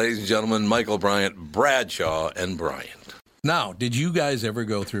 Ladies and gentlemen, Michael Bryant, Bradshaw and Bryant. Now, did you guys ever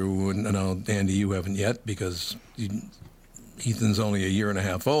go through, no, Andy, you haven't yet because Ethan's only a year and a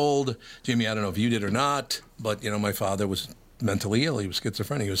half old. Jimmy, I don't know if you did or not, but, my father was mentally ill. He was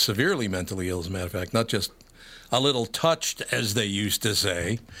schizophrenic. He was severely mentally ill, as a matter of fact, not just a little touched, as they used to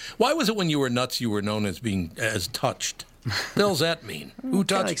say. Why was it when you were nuts you were known as touched? What the hell's that mean? Who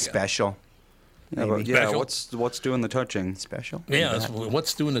touched you? Special. What's doing the touching? Special? Yeah,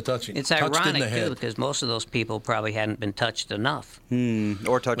 what's doing the touching? It's ironic, too, because most of those people probably hadn't been touched enough.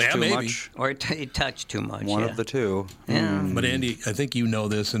 Or touched too much. Or touched too much, One of the two. Yeah. But Andy, I think you know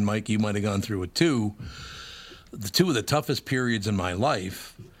this, and Mike, you might have gone through it too. Two of the toughest periods in my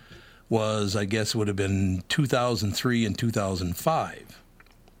life was, I guess, would have been 2003 and 2005.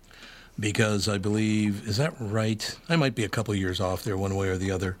 Because I believe, is that right? I might be a couple of years off there one way or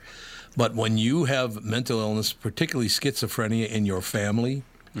the other. But when you have mental illness, particularly schizophrenia in your family,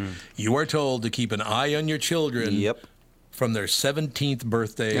 you are told to keep an eye on your children from their 17th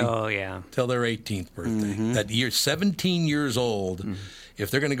birthday till their 18th birthday. That year, 17 years old, if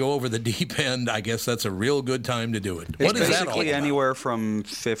they're going to go over the deep end, I guess that's a real good time to do it. What is that all about? Anywhere from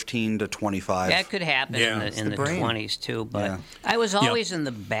 15 to 25. That could happen in the 20s, too. But I was always in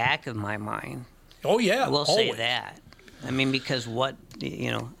the back of my mind. Oh, yeah. I will say that. I mean, because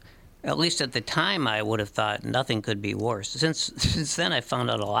at least at the time, I would have thought nothing could be worse. Since then, I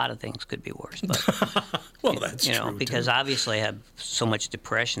found out a lot of things could be worse. But, well, that's true, because obviously I have so much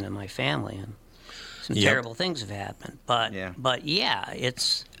depression in my family, and some terrible things have happened. But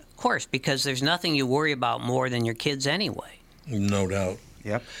it's, of course, because there's nothing you worry about more than your kids anyway. No doubt.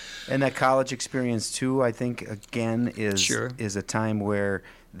 Yep. And that college experience, too, I think, again, is a time where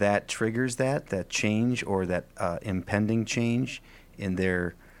that triggers that change or that impending change in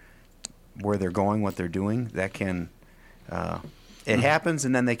where they're going, what they're doing. That can it happens,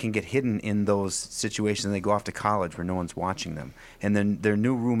 and then they can get hidden in those situations, and they go off to college where no one's watching them, and then their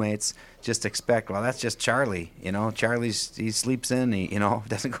new roommates just expect, well, that's just Charlie, he sleeps in, he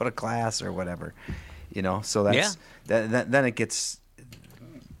doesn't go to class or whatever, so that's then it gets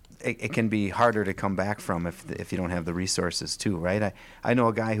it can be harder to come back from if you don't have the resources too, right? I know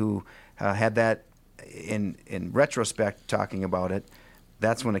a guy who had that. In retrospect, talking about it,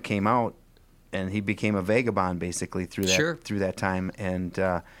 that's when it came out, and he became a vagabond basically through that time, and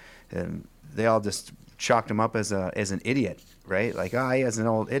they all just chalked him up as an idiot, right? Like, he is an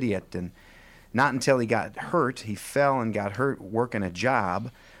old idiot, and not until he got hurt, he fell and got hurt working a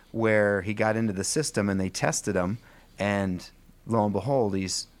job where he got into the system, and they tested him, and lo and behold,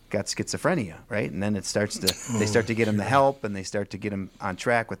 he's got schizophrenia, right? And then they start to get him the help, and they start to get him on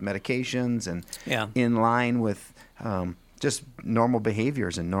track with medications and in line with just normal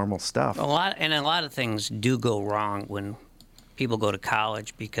behaviors and normal stuff. A lot of things do go wrong when people go to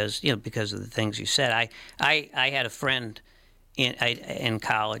college because of the things you said. I had a friend in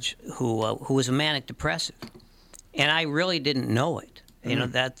college who was a manic depressive, and I really didn't know it.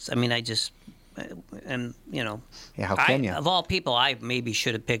 I just. And how can you? Of all people, I maybe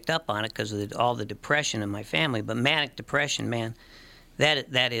should have picked up on it because of all the depression in my family. But manic depression, man,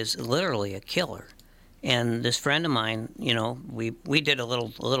 that is literally a killer. And this friend of mine, we did a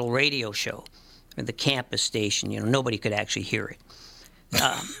little radio show at the campus station. Nobody could actually hear it.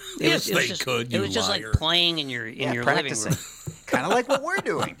 Yes, they could. It was just like playing in your living room. Kind of like what we're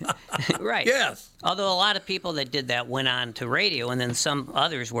doing. Right. Yes. Although a lot of people that did that went on to radio, and then some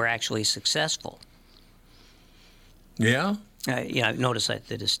others were actually successful. Yeah? I've noticed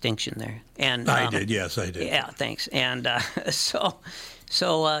the distinction there. And I did, yes, I did. Yeah, thanks. And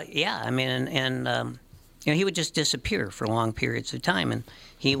he would just disappear for long periods of time. And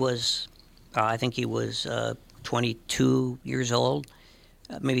he was, I think he was 22 years old,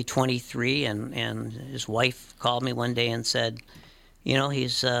 maybe 23, and his wife called me one day and said,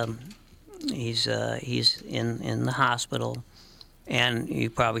 he's in the hospital, and you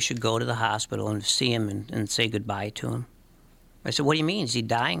probably should go to the hospital and see him and say goodbye to him. I said, what do you mean? Is he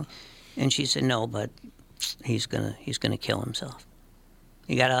dying? And she said, no, but he's gonna kill himself.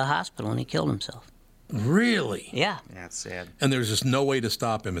 He got out of the hospital and he killed himself. Really? Yeah. That's sad. And there's just no way to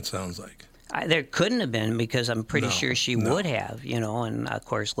stop him, it sounds like. There couldn't have been, because I'm pretty sure she would have, and of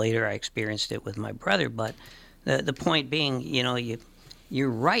course later I experienced it with my brother. But the point being, you're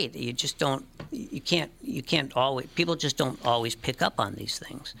right. You just don't. You can't always. People just don't always pick up on these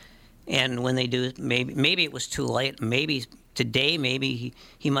things, and when they do, maybe it was too late. Maybe today, maybe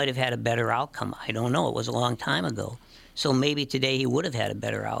he might have had a better outcome. I don't know. It was a long time ago, so maybe today he would have had a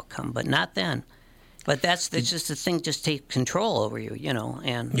better outcome, but not then. But that's just the thing. Just take control over you,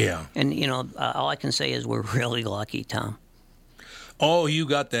 And yeah. And all I can say is we're really lucky, Tom. Oh, you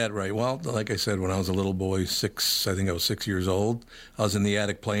got that right. Well, like I said, when I was a little boy, I think I was 6 years old, I was in the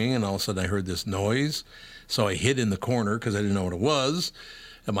attic playing, and all of a sudden I heard this noise. So I hid in the corner because I didn't know what it was.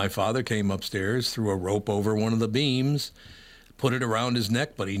 And my father came upstairs, threw a rope over one of the beams, put it around his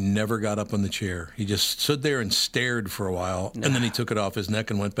neck, but he never got up on the chair. He just stood there and stared for a while, and then he took it off his neck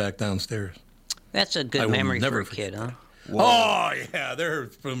and went back downstairs. That's a good memory for a kid, huh? Whoa. Oh, yeah, there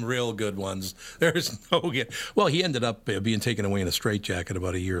are some real good ones. There's no good. Well, he ended up being taken away in a straitjacket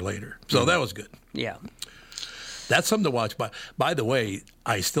about a year later. So that was good. Yeah. That's something to watch. By the way,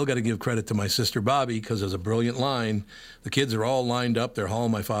 I still got to give credit to my sister Bobby, because there's a brilliant line. The kids are all lined up. They're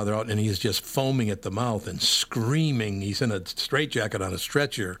hauling my father out, and he is just foaming at the mouth and screaming. He's in a straitjacket on a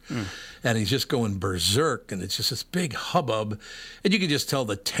stretcher, and he's just going berserk, and it's just this big hubbub. And you can just tell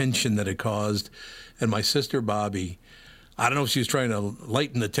the tension that it caused. And my sister Bobby, I don't know if she was trying to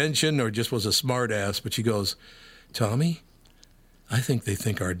lighten the tension or just was a smart ass, but she goes, Tommy, I think they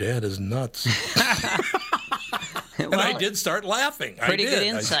think our dad is nuts. And I did start laughing. Pretty good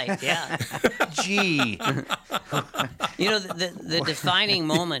insight, yeah. Gee. The defining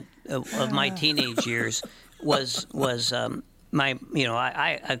moment of my teenage years was my,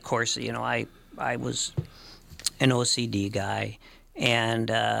 of course, I was an OCD guy. And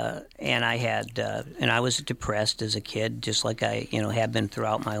I had and I was depressed as a kid, just like I have been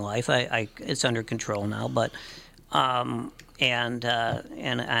throughout my life. It's under control now, but and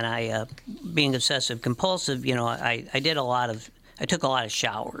I being obsessive compulsive, I took a lot of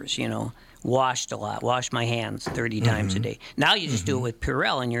showers, washed a lot, washed my hands 30 times a day. Now you just do it with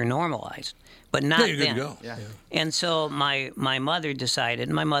Purell and you're normalized, but not you're then. good to go. Yeah. And so my mother decided.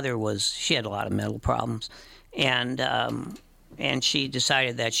 My mother she had a lot of mental problems, and she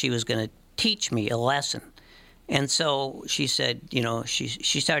decided that she was going to teach me a lesson. And so she said,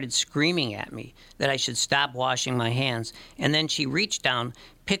 she started screaming at me that I should stop washing my hands. And then she reached down,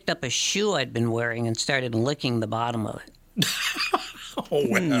 picked up a shoe I'd been wearing, and started licking the bottom of it. Oh,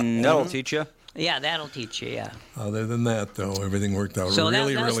 wow. That'll teach you. Yeah, that'll teach you, yeah. Other than that, though, everything worked out so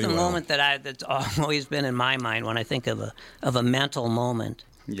really, that's really the well. moment that's always been in my mind when I think of a mental moment.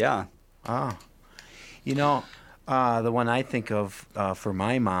 Yeah. The one I think of for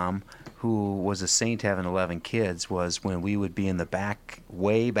my mom, who was a saint having 11 kids, was when we would be in the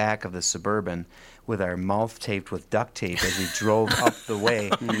way back of the Suburban with our mouth taped with duct tape as we drove up the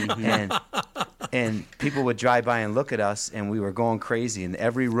way. And people would drive by and look at us, and we were going crazy. And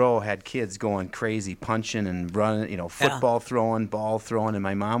every row had kids going crazy, punching and running, football throwing, ball throwing. And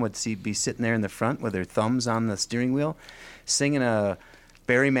my mom would be sitting there in the front with her thumbs on the steering wheel, singing a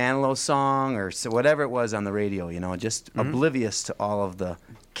Barry Manilow song or whatever it was on the radio, just oblivious to all of the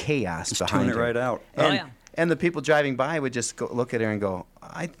chaos just behind tune it right out. And, and the people driving by would just look at her and go,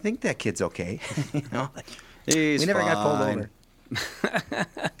 I think that kid's okay. He's we never got pulled fine. over.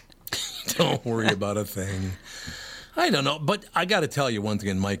 Don't worry about a thing. I don't know, but I got to tell you once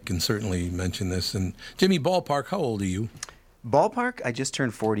again, Mike can certainly mention this. And Jimmy, ballpark, how old are you? Ballpark, I just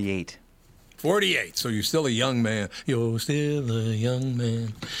turned 48. 48, so you're still a young man. You're still a young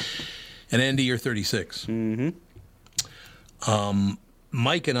man. And Andy, you're 36. Mm-hmm.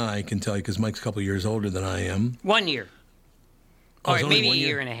 Mike and I can tell you, because Mike's a couple of years older than I am. 1 year. Or maybe a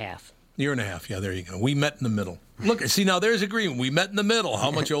year and a half. Year and a half, yeah, there you go. We met in the middle. Look, see, now there's agreement. We met in the middle. How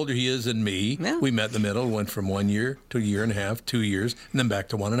much older he is than me. Yeah. We met in the middle, went from 1 year to a year and a half, 2 years, and then back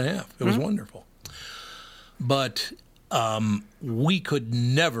to 1.5. It was wonderful. But we could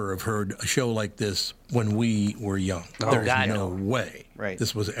never have heard a show like this when we were young. There's no way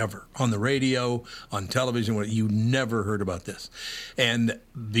this was ever. On the radio, on television, you never heard about this. And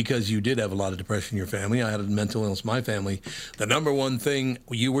because you did have a lot of depression in your family, I had a mental illness in my family, the number one thing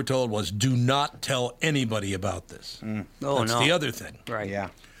you were told was, do not tell anybody about this. That's the other thing. Right. Yeah.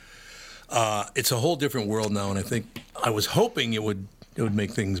 It's a whole different world now, and I think I was hoping it would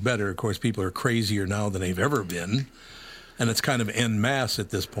make things better. Of course, people are crazier now than they've ever been, and it's kind of en masse at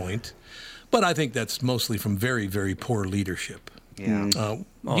this point. But I think that's mostly from very, very poor leadership. Yeah.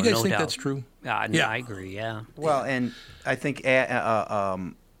 You guys think that's true? No, I agree, yeah. Well, and I think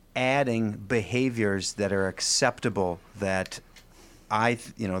adding behaviors that are acceptable that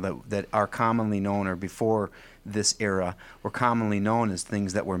that are commonly known, or before this era were commonly known as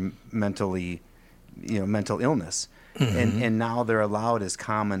things that were mental illness. And now they're allowed as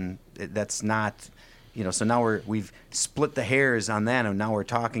common. That's not, so now we've split the hairs on that, and now we're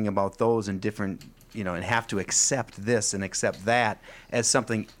talking about those in different, and have to accept this and accept that as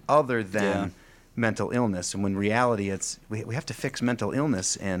something other than mental illness. And when in reality, it's we have to fix mental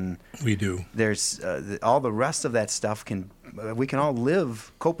illness, and we do. There's all the rest of that stuff we can all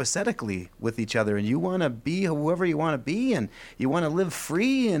live copacetically with each other, and you want to be whoever you want to be, and you want to live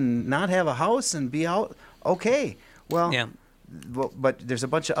free and not have a house and be out. Okay. Well, but there's a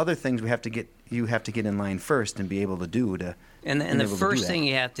bunch of other things you have to get in line first and be able to do to. And the first thing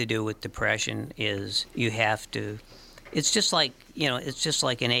you have to do with depression is you have to. It's just like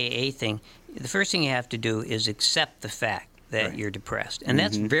an AA thing. The first thing you have to do is accept the fact that you're depressed, and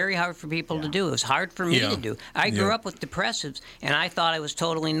that's very hard for people to do. It was hard for me to do. I grew up with depressives, and I thought I was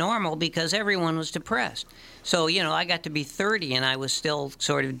totally normal because everyone was depressed. So, I got to be 30 and I was still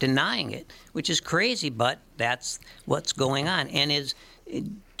sort of denying it, which is crazy, but that's what's going on. And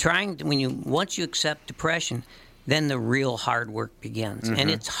once you accept depression, then the real hard work begins. And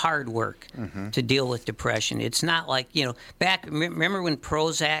it's hard work to deal with depression. It's not like, remember when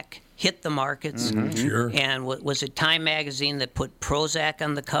Prozac hit the markets? Sure. And was it Time Magazine that put Prozac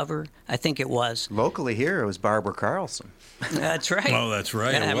on the cover? I think it was. Locally here, it was Barbara Carlson. That's right. Oh, that's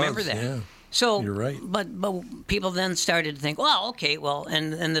right. I remember that. Yeah. So, you're right. But people then started to think,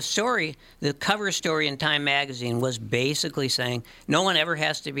 and the cover story in Time Magazine was basically saying no one ever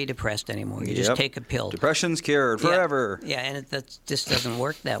has to be depressed anymore. You just take a pill. Depression's cured forever. Yeah, and that just doesn't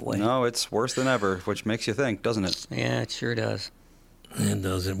work that way. No, it's worse than ever, which makes you think, doesn't it? Yeah, it sure does. It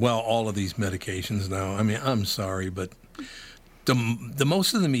doesn't. Well, all of these medications now. I mean, I'm sorry, but the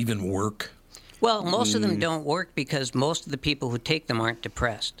most of them even work. Well, most of them don't work because most of the people who take them aren't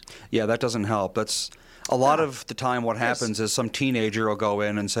depressed. Yeah, that doesn't help. That's a lot of the time what happens is some teenager will go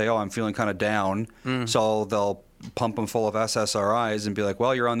in and say, I'm feeling kind of down. So they'll pump them full of SSRIs and be like,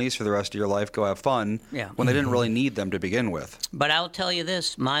 well, you're on these for the rest of your life. Go have fun. Yeah. When they didn't really need them to begin with. But I'll tell you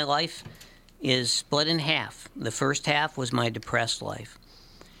this. My life is split in half. The first half was my depressed life.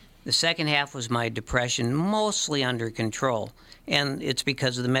 The second half was my depression, mostly under control. And it's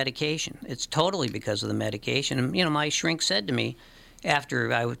because of the medication. It's totally because of the medication. And, my shrink said to me,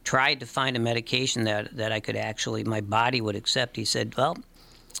 after I tried to find a medication that I could actually, my body would accept, he said, well,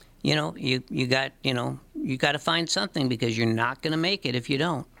 you got to find something because you're not going to make it if you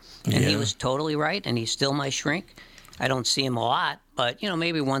don't. And he was totally right, and he's still my shrink. I don't see him a lot, but,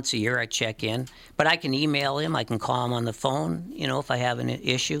 maybe once a year I check in. But I can email him. I can call him on the phone, if I have an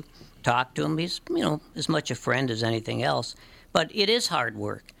issue. Talk to him. He's, as much a friend as anything else. But it is hard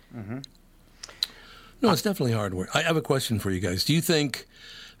work. No, it's definitely hard work. I have a question for you guys. Do you think,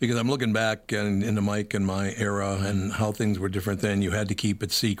 because I'm looking back into Mike and my era and how things were different then, you had to keep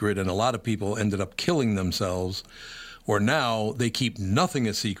it secret, and a lot of people ended up killing themselves, or now they keep nothing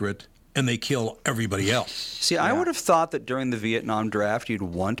a secret and they kill everybody else? See, I would have thought that during the Vietnam draft you'd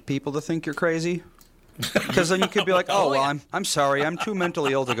want people to think you're crazy. Because then you could be like, I'm sorry, I'm too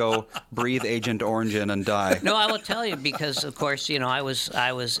mentally ill to go breathe Agent Orange in and die. No, I will tell you because, of course, I was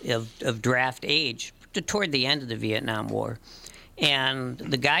of draft age toward the end of the Vietnam War, and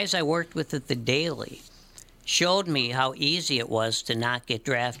the guys I worked with at the Daily, showed me how easy it was to not get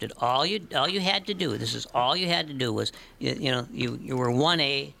drafted. All you had to do, this is all you had to do was, you were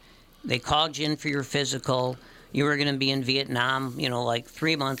 1A. They called you in for your physical. You were going to be in Vietnam, like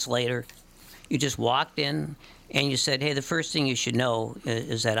 3 months later. You just walked in and you said, "Hey, the first thing you should know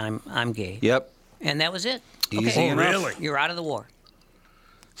is that I'm gay." Yep. And that was it. Easy enough. Really? You're out of the war.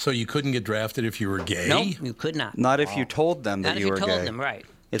 So you couldn't get drafted if you were gay? No, you could not. Not if you told them that Not you were if you gay. told them, right.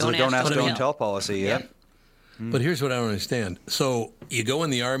 It's a don't ask, don't tell policy, yeah. Yep. But here's what I don't understand. So you go in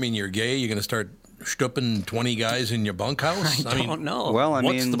the Army and you're gay, you're going to start stooping 20 guys in your bunkhouse? I don't know. Well, I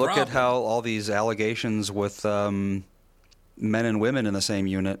What's mean, the look at problem? how all these allegations with men and women in the same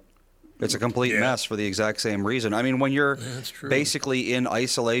unit. It's a complete mess for the exact same reason. I mean, when you're basically in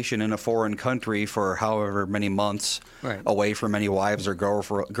isolation in a foreign country for however many months, away from any wives or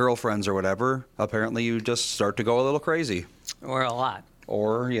girlfriends or whatever, apparently you just start to go a little crazy. Or a lot.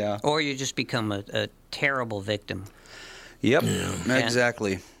 Or you just become a terrible victim. Yep,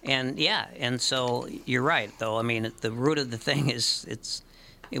 exactly. And so you're right, though. I mean, the root of the thing is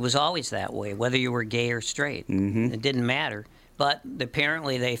it was always that way, whether you were gay or straight. Mm-hmm. It didn't matter. But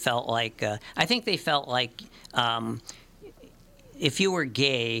apparently they felt like, I think they felt like if you were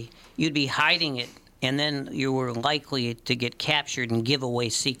gay, you'd be hiding it, and then you were likely to get captured and give away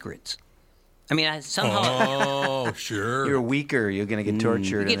secrets. I mean, somehow... Oh, sure. You're weaker. You're going to get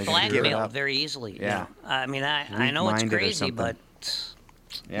tortured. You get blackmailed very easily. Yeah. I mean, I know it's crazy, but...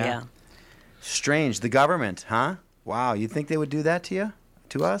 Yeah. Strange. The government, huh? Wow. You think they would do that to you?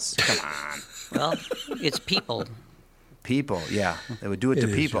 To us? Come on. Well, it's people. People, yeah. They would do it to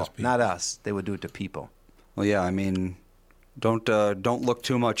people, not us. They would do it to people. Well, yeah, I mean, don't look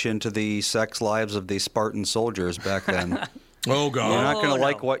too much into the sex lives of the Spartan soldiers back then. Oh, God. You're not going to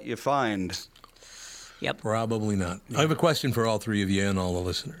like what you find. Yep. Probably not. I have a question for all three of you and all the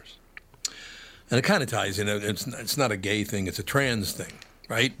listeners. And it kind of ties in. It's not a gay thing. It's a trans thing,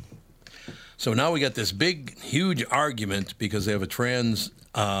 right? So now we got this big, huge argument because they have a trans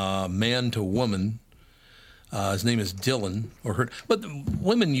man to woman. His name is Dylan, or her. But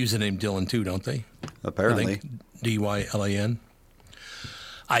women use the name Dylan too, don't they? Apparently. Dylan.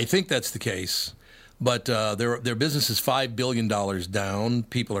 I think that's the case. But their business is $5 billion down.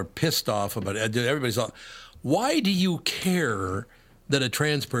 People are pissed off about it. Everybody's all, why do you care that a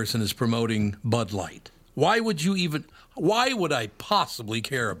trans person is promoting Bud Light? Why would I possibly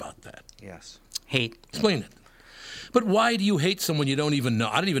care about that? Yes. Hate. Explain it. But why do you hate someone you don't even know?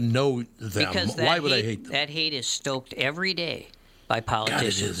 I don't even know them. Because why would I hate them? That hate is stoked every day by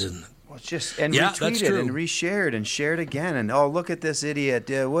politicians. God, it is, isn't it? Well, it's just retweeted and reshared and shared again. And look at this idiot!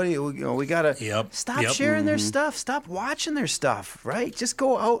 What do you? We gotta stop sharing their stuff. Stop watching their stuff. Right? Just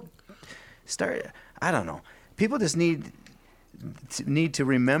go out. Start. I don't know. People just need to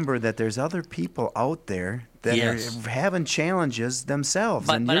remember that there's other people out there that are having challenges themselves.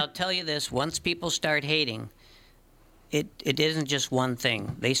 But I'll tell you this: once people start hating, it isn't just one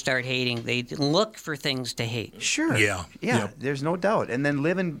thing. They start hating. They look for things to hate. Sure. Yeah. Yep. There's no doubt. And then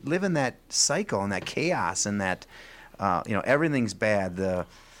live in that cycle and that chaos and that, everything's bad.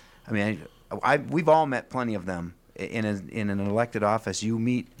 We've all met plenty of them in an elected office. You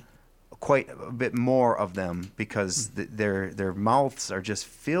meet quite a bit more of them because their mouths are just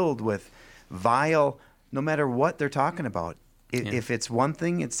filled with vile. No matter what they're talking about. If it's one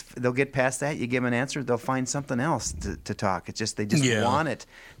thing, they'll get past that. You give them an answer, they'll find something else to talk. It's just they want it.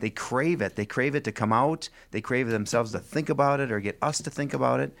 They crave it. They crave it to come out. They crave themselves to think about it or get us to think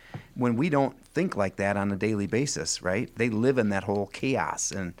about it. When we don't think like that on a daily basis, right? They live in that whole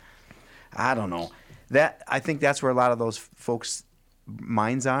chaos, and I don't know. I think that's where a lot of those folks'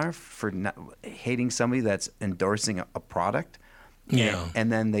 minds are for not hating somebody that's endorsing a product. Yeah.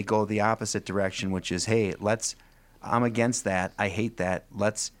 And then they go the opposite direction, which is, hey, I'm against that. I hate that.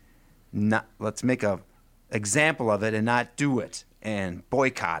 Let's make a example of it and not do it and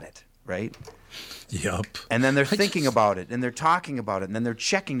boycott it, right? Yep. And then they're thinking about it and they're talking about it and then they're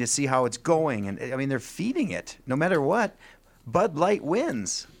checking to see how it's going. And I mean, they're feeding it. No matter what, Bud Light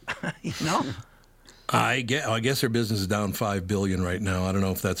wins. I guess their business is down $5 billion right now. I don't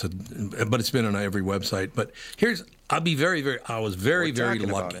know if that's but it's been on every website. But I was very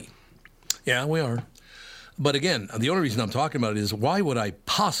lucky. Yeah, we are. But again, the only reason I'm talking about it is why would I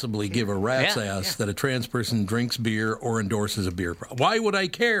possibly give a rat's ass that a trans person drinks beer or endorses a beer? Why would I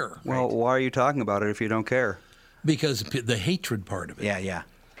care? Well, why are you talking about it if you don't care? Because the hatred part of it. Yeah.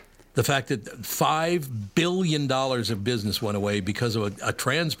 The fact that $5 billion of business went away because of a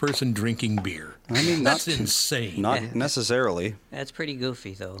trans person drinking beer. I mean, that's insane. Not necessarily. That's pretty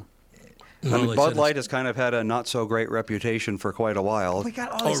goofy, though. Bud Light has kind of had a not so great reputation for quite a while. We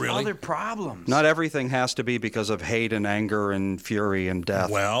got all these other problems. Not everything has to be because of hate and anger and fury and death.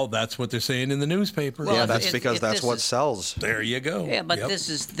 Well, that's what they're saying in the newspaper. Well, that's because that's what sells. There you go. Yeah, but this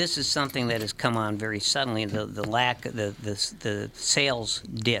is something that has come on very suddenly. The lack, the sales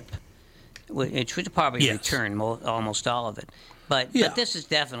dip, which would probably return almost all of it. But this is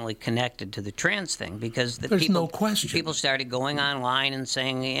definitely connected to the trans thing because there's no question. People started going online and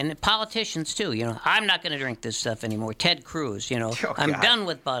saying, and politicians too, I'm not going to drink this stuff anymore. Ted Cruz, I'm done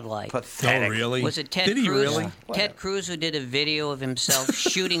with Bud Light. Pathetic. Oh, really? Was it Ted Cruz? Did he really? Ted Cruz who did a video of himself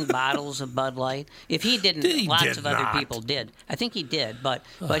shooting bottles of Bud Light? If he didn't, lots of other people did. I think he did, but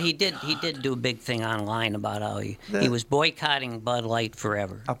he did do a big thing online about how he was boycotting Bud Light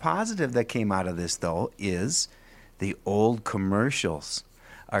forever. A positive that came out of this, though, is the old commercials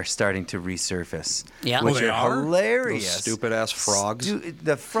are starting to resurface, which are hilarious. Those stupid-ass frogs.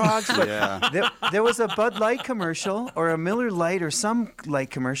 The frogs. There was a Bud Light commercial or a Miller Lite or some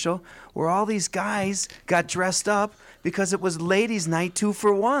light commercial where all these guys got dressed up because it was ladies' night 2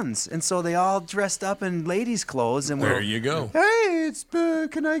 for 1s, and so they all dressed up in ladies' clothes and there you go. Hey, it's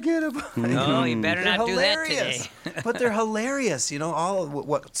can I get a? No, you better not do that today. But they're hilarious. All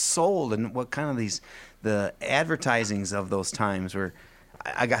what sold and what kind of the advertisings of those times were.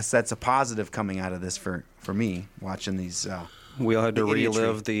 I guess that's a positive coming out of this for me watching these. We all had to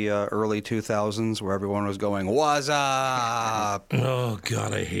relive the early 2000s where everyone was going, "What's up?" Oh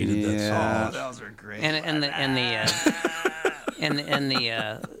God, I hated that song. Those were great. And the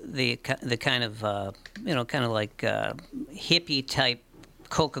kind of kind of like hippie type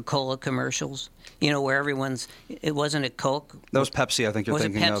Coca-Cola commercials. Where it wasn't a Coke. That was Pepsi, I think you're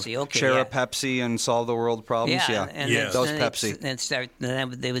thinking of. Pepsi? Okay, Share a Pepsi and solve the world problems. And that was Pepsi.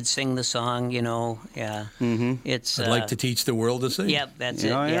 They would sing the song, It's. I'd like to teach the world to sing. Yep, that's it.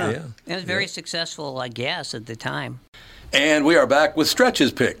 Yeah. And it was very successful, I guess, at the time. And we are back with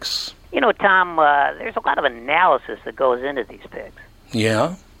Stretch's picks. Tom, there's a lot of analysis that goes into these picks.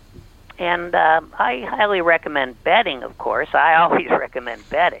 Yeah. And I highly recommend betting, of course. I always recommend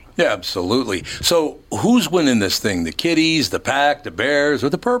betting. Yeah, absolutely. So who's winning this thing? The Kitties, the Pack, the Bears, or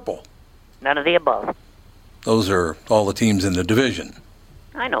the Purple? None of the above. Those are all the teams in the division.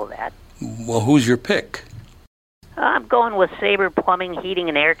 I know that. Well, who's your pick? I'm going with Sabre Plumbing, Heating,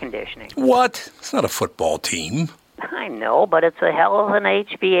 and Air Conditioning. What? It's not a football team. I know, but it's a hell of an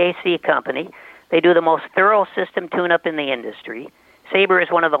HVAC company. They do the most thorough system tune-up in the industry. Sabre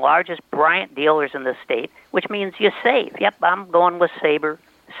is one of the largest Bryant dealers in the state, which means you save. Yep, I'm going with Sabre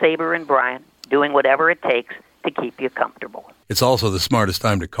and Bryant, doing whatever it takes to keep you comfortable. It's also the smartest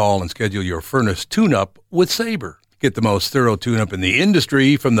time to call and schedule your furnace tune-up with Sabre. Get the most thorough tune-up in the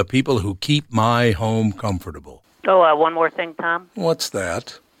industry from the people who keep my home comfortable. Oh, one more thing, Tom. What's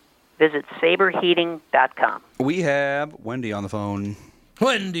that? Visit saberheating.com. We have Wendy on the phone.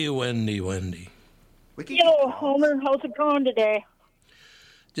 Wendy. Yo, Homer, how's it going today?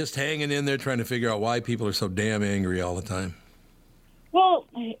 Just hanging in there trying to figure out why people are so damn angry all the time. Well,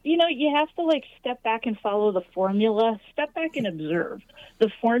 you have to, step back and follow the formula. Step back and observe. The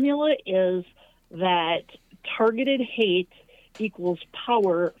formula is that targeted hate equals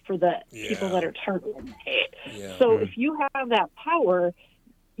power for the people that are targeting hate. Yeah. So if you have that power,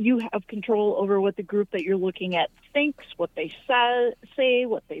 you have control over what the group that you're looking at thinks, what they say,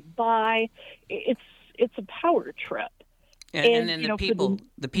 what they buy. It's a power trip. And then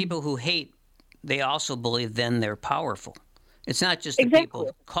the people who hate, they also believe then they're powerful. It's not just the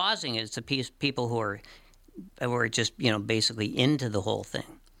people causing it; it's the people who are just basically into the whole thing.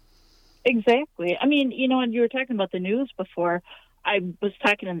 Exactly. I mean, and you were talking about the news before. I was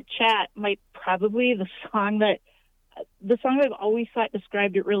talking in the chat. Probably the song that I've always thought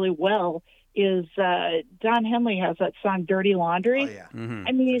described it really well is Don Henley has that song "Dirty Laundry." Oh yeah. Mm-hmm.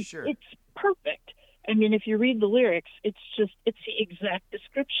 I mean, it's perfect. I mean, if you read the lyrics, it's the exact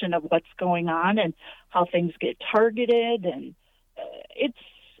description of what's going on and how things get targeted. And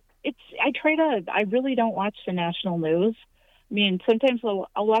I really don't watch the national news. I mean, sometimes I'll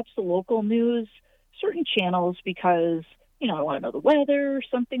watch the local news, certain channels because, I want to know the weather or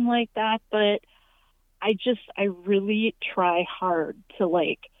something like that. But I really try hard to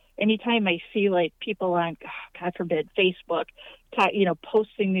anytime I see people on, God forbid, Facebook,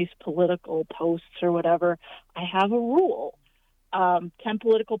 posting these political posts or whatever, I have a rule. 10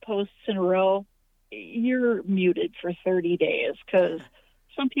 political posts in a row, you're muted for 30 days because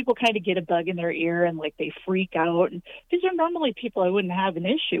some people kind of get a bug in their ear and they freak out. And these are normally people I wouldn't have an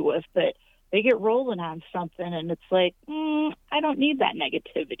issue with, but they get rolling on something and it's I don't need that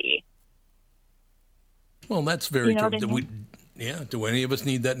negativity. Well, that's very true. Yeah. Do any of us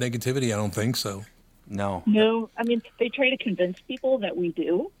need that negativity? I don't think so. No. No, I mean, they try to convince people that we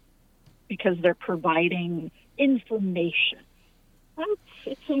do because they're providing information. Well,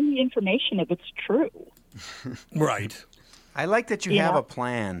 it's only information if it's true. Right. I like that you have a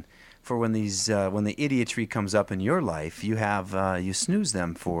plan for when when the idiotry comes up in your life. You have you snooze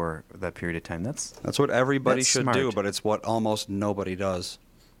them for that period of time. That's what everybody should smart. do, but it's what almost nobody does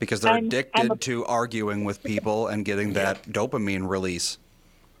because they're addicted to arguing with people and getting that dopamine release.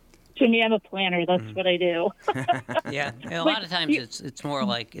 Jimmy, I'm a planner. That's what I do. Yeah, a lot of times it's more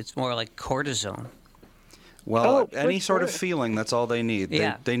like cortisone. Well, any sort of feeling, that's all they need.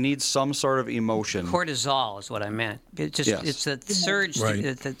 Yeah. They need some sort of emotion. Cortisol is what I meant. It's that surge,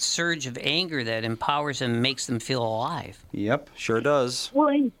 that surge of anger that empowers them and makes them feel alive. Yep, sure does. Well,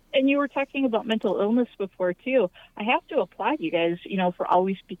 and you were talking about mental illness before, too. I have to applaud you guys, for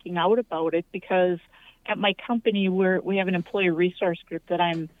always speaking out about it, because at my company, we have an employee resource group that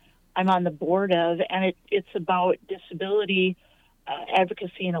I'm on the board of, and it's about disability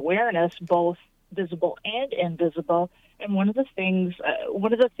advocacy and awareness, both visible and invisible. And one of the things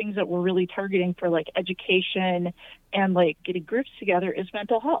that we're really targeting for like education and like getting groups together is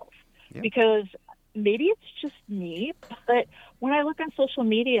mental health. Yep. Because maybe it's just me, but when I look on social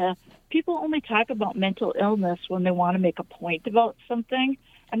media, people only talk about mental illness when they want to make a point about something,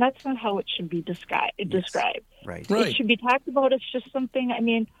 and that's not how it should be described. Right. It should be talked about as just something. I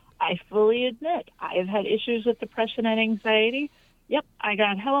mean, I fully admit I have had issues with depression and anxiety. Yep, I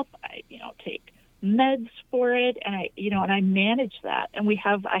got help. I take meds for it, and I manage that. And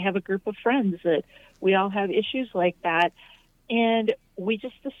I have a group of friends that we all have issues like that, and we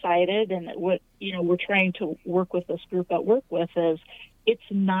just decided, and what we're trying to work with this group at work with is, it's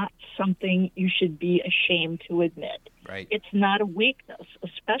not something you should be ashamed to admit. Right. It's not a weakness,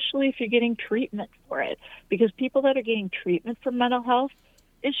 especially if you're getting treatment for it, because people that are getting treatment for mental health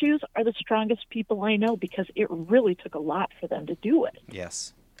issues are the strongest people I know, because it really took a lot for them to do it.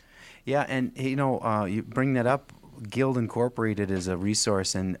 Yes. Yeah, and you bring that up. Guild Incorporated is a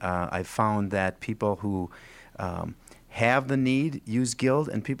resource, and I've found that people who have the need use Guild,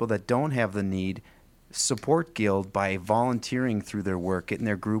 and people that don't have the need support Guild by volunteering through their work, getting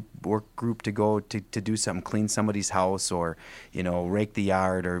their work group to go to do something, clean somebody's house, or rake the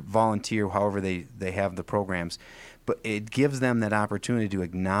yard, or volunteer however they have the programs. But it gives them that opportunity to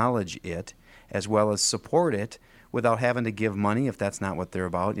acknowledge it as well as support it, without having to give money if that's not what they're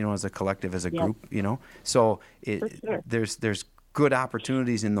about, as a collective, as a group, So there's good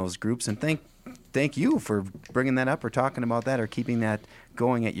opportunities in those groups, and thank you for bringing that up or talking about that or keeping that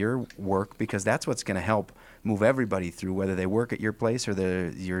going at your work, because that's what's going to help move everybody through, whether they work at your place or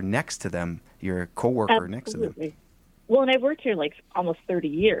you're next to them, your coworker next to them. Well, and I've worked here like almost 30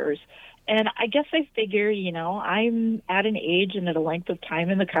 years, and I guess I figure, I'm at an age and at a length of time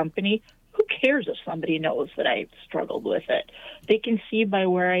in the company. Who cares if somebody knows that I've struggled with it? They can see by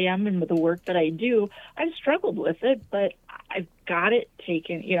where I am and with the work that I do, I've struggled with it, but I've got it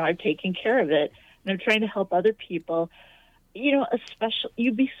taken, I've taken care of it, and I'm trying to help other people. Especially,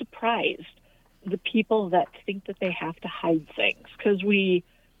 you'd be surprised the people that think that they have to hide things, because we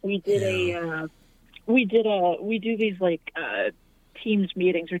do these like Teams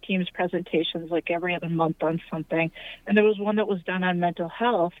meetings or Teams presentations like every other month on something, and there was one that was done on mental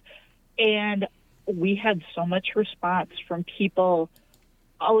health. And we had so much response from people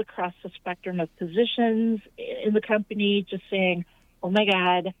all across the spectrum of positions in the company, just saying, oh, my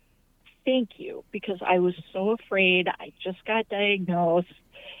God, thank you, because I was so afraid. I just got diagnosed,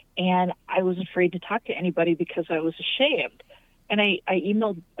 and I was afraid to talk to anybody because I was ashamed. And I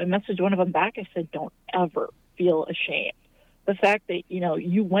messaged one of them back. I said, don't ever feel ashamed. The fact that,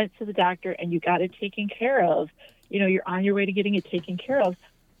 you went to the doctor and you got it taken care of, you're on your way to getting it taken care of,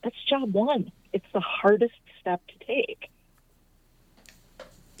 that's job one. It's the hardest step to take.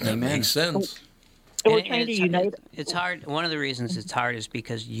 That makes sense. So we're trying to unite. It's hard. One of the reasons it's hard is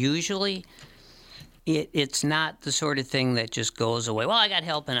because usually it's not the sort of thing that just goes away. Well, I got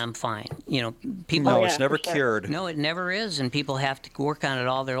help and I'm fine. People. No, it's never cured. No, it never is, and people have to work on it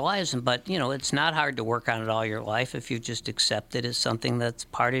all their lives. But it's not hard to work on it all your life if you just accept it as something that's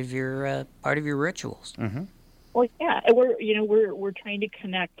part of your rituals. Mm-hmm. Well, yeah, we're trying to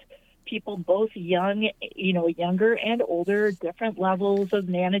connect people both younger and older, different levels of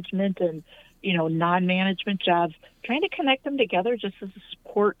management and non-management jobs, trying to connect them together just as a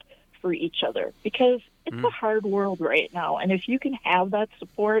support for each other, because it's a hard world right now. And if you can have that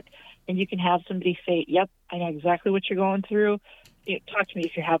support and you can have somebody say, yep, I know exactly what you're going through, talk to me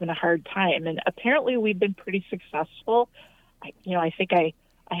if you're having a hard time. And apparently we've been pretty successful. I think I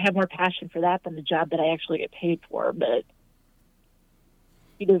have more passion for that than the job that I actually get paid for. But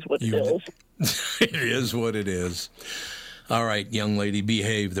It is what it is. It is what it is. All right, young lady,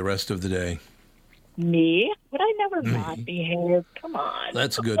 behave the rest of the day. Me? Would I never not behave? Come on.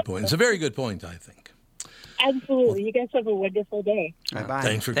 That's a good point. It's a very good point, I think. Absolutely. You guys have a wonderful day. Bye-bye.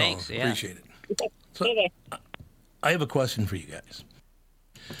 Thanks for calling. Yeah. Appreciate it. So, Okay. I have a question for you guys.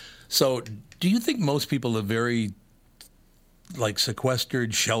 So, do you think most people live very,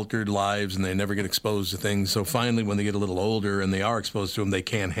 sequestered, sheltered lives and they never get exposed to things? So finally, when they get a little older and they are exposed to them, they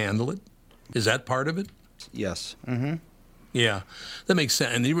can't handle it? Is that part of it? Yes. Mm-hmm. Yeah, that makes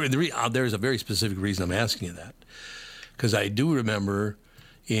sense. And there's a very specific reason I'm asking you that. Because I do remember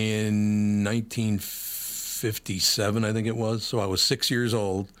in 1957, I think it was, so I was 6 years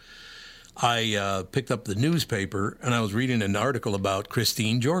old, I picked up the newspaper and I was reading an article about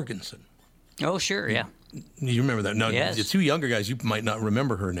Christine Jorgensen. Oh, sure, yeah. You remember that? No, yes. The two younger guys, you might not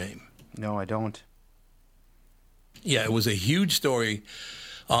remember her name. No, I don't. Yeah, it was a huge story.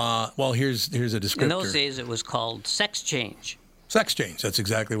 Well, here's a descriptor. In those days, it was called sex change. Sex change. That's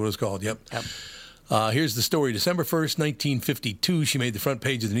exactly what it was called. Yep. Here's the story. December 1st, 1952, she made the front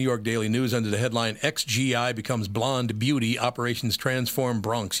page of the New York Daily News under the headline, "Ex-GI becomes blonde beauty, operations transform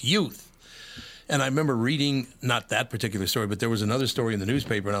Bronx youth." And I remember reading, not that particular story, but there was another story in the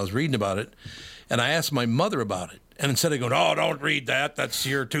newspaper, and I was reading about it, and I asked my mother about it. And instead of going, "Oh, don't read that.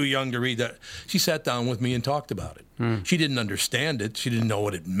 You're too young to read that," she sat down with me and talked about it. She didn't understand it. She didn't know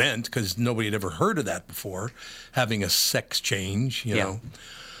what it meant because nobody had ever heard of that before, having a sex change, you know.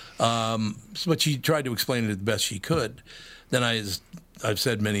 But she tried to explain it the best she could. Then I've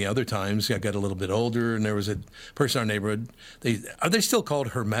said many other times, I got a little bit older, and there was a person in our neighborhood. Are they still called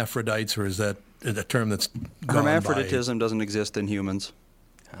hermaphrodites, or is that a term that's gone Hermaphroditism doesn't exist in humans.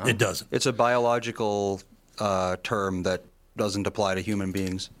 by? It doesn't. It's a biological term that doesn't apply to human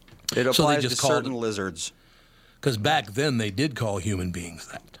beings. It applies to certain lizards. Because back then they did call human beings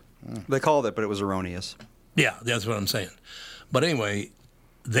that. They called it, but it was erroneous. Yeah, that's what I'm saying. But anyway,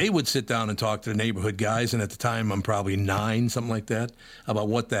 they would sit down and talk to the neighborhood guys, and at the time I'm probably 9, something like that, about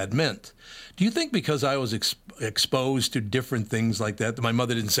what that meant. Do you think because I was exposed to different things like that my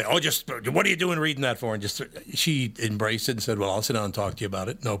mother didn't say, "Oh, just what are you doing reading that for?" And she embraced it and said, "Well, I'll sit down and talk to you about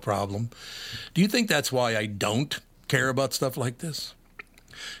it, no problem." Do you think that's why I don't care about stuff like this?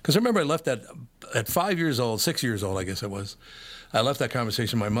 Because I remember I left that at 5 years old, 6 years old, I guess it was. I left that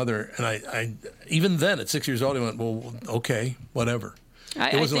conversation with my mother, and I even then at 6 years old, I went, "Well, okay, whatever."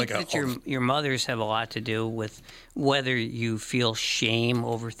 I think that your mothers have a lot to do with whether you feel shame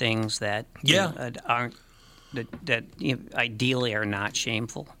over things that aren't that ideally are not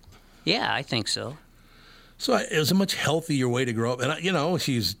shameful. Yeah, I think so. So it was a much healthier way to grow up, and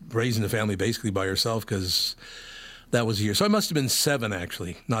she's raising the family basically by herself because that was a year. So I must have been 7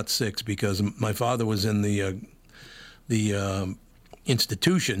 actually, not 6, because my father was in the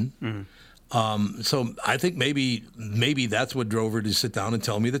institution. Mm-hmm. So I think maybe that's what drove her to sit down and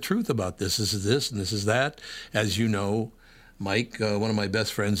tell me the truth about this. This is this and this is that. As you know, Mike, one of my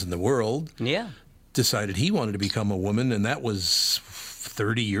best friends in the world, decided he wanted to become a woman, and that was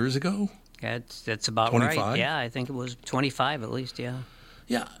 30 years ago. That's about 25? Right. Yeah, I think it was 25 at least. Yeah.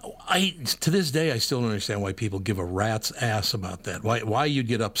 Yeah, to this day I still don't understand why people give a rat's ass about that. Why you'd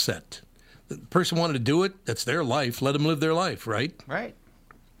get upset? The person wanted to do it. That's their life. Let them live their life, right? Right.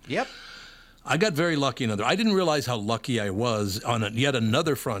 Yep. I got very lucky. I didn't realize how lucky I was on yet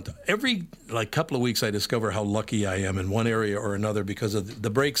another front. Every couple of weeks I discover how lucky I am in one area or another because of the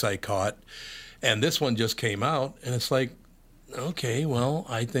breaks I caught. And this one just came out, and it's like, okay, well,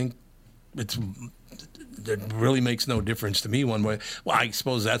 I think it really makes no difference to me one way. Well, I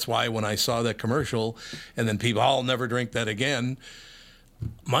suppose that's why when I saw that commercial and then people, "I'll never drink that again,"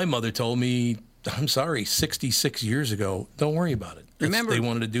 my mother told me, "I'm sorry, 66 years ago, don't worry about it." Remember, they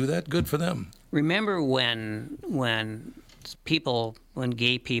wanted to do that, good for them. Remember when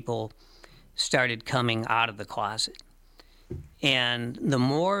gay people started coming out of the closet, and the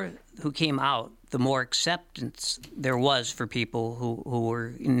more who came out, the more acceptance there was for people who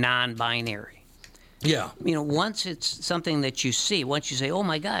were non-binary. Yeah. Once it's something that you see, once you say, "Oh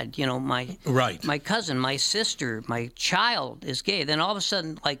my God, my cousin, my sister, my child is gay," then all of a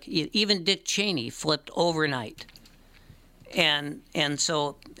sudden, even Dick Cheney flipped overnight. And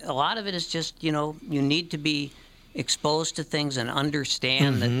so a lot of it is just, you need to be exposed to things and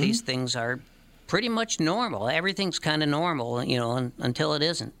understand that these things are pretty much normal. Everything's kind of normal, until it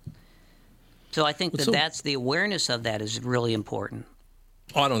isn't. So I think that's the awareness of that is really important.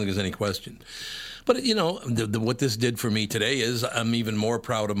 Oh, I don't think there's any question. But, what this did for me today is I'm even more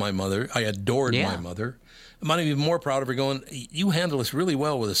proud of my mother. I adored my mother. I'm even more proud of her going, "You handle this really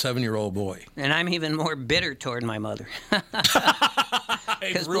well with a 7-year-old boy." And I'm even more bitter toward my mother.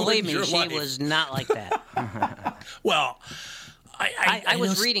 Because believe me, she was not like that. Well, I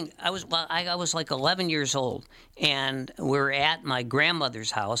was reading. I was like 11 years old, and we were at my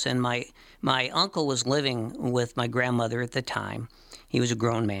grandmother's house, and my uncle was living with my grandmother at the time. He was a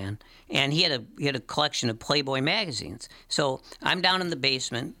grown man, and he had a collection of Playboy magazines. So I'm down in the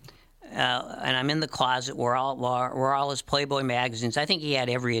basement, and I'm in the closet where all his Playboy magazines. I think he had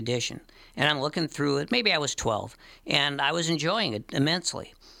every edition, and I'm looking through it. Maybe I was 12, and I was enjoying it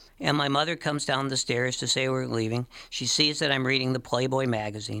immensely. And my mother comes down the stairs to say we're leaving. She sees that I'm reading the Playboy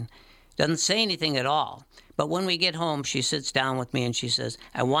magazine. Doesn't say anything at all. But when we get home, she sits down with me and she says,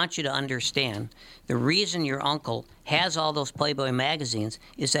 I want you to understand the reason your uncle has all those Playboy magazines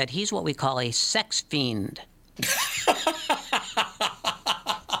is that he's what we call a sex fiend.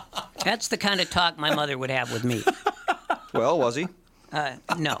 That's the kind of talk my mother would have with me. Well, was he?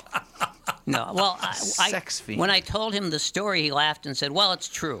 No. Well, sex fiend. When I told him the story, he laughed and said, well, it's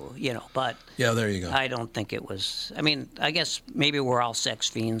true, but yeah, there you go. I don't think it was. I mean, I guess maybe we're all sex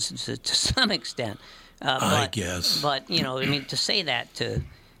fiends to some extent. I guess. But, to say that to,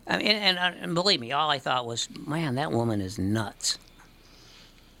 and believe me, all I thought was, man, that woman is nuts.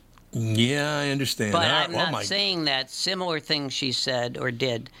 Yeah, I understand. But I'm not saying that similar things she said or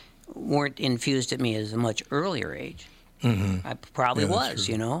did weren't infused at me at a much earlier age. Mm-hmm. I probably was,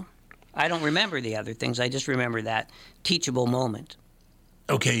 I don't remember the other things. I just remember that teachable moment.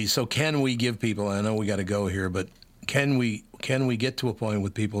 Okay, so can we give people, I know we got to go here, but can we get to a point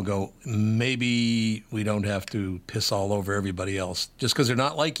with people go, maybe we don't have to piss all over everybody else. Just because they're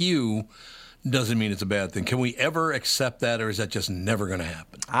not like you doesn't mean it's a bad thing. Can we ever accept that, or is that just never going to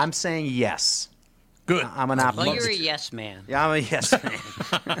happen? I'm saying yes. Good. I'm an optimist. Well, you're a yes man. Yeah, I'm a yes man.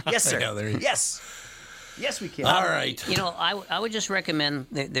 Yes, sir. Yeah, there you go. Yes. Yes, we can. All right. I would just recommend.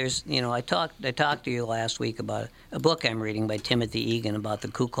 There's, I talked to you last week about a book I'm reading by Timothy Egan about the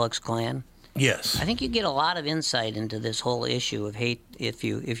Ku Klux Klan. Yes. I think you get a lot of insight into this whole issue of hate if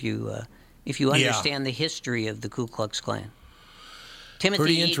you understand the history of the Ku Klux Klan. Timothy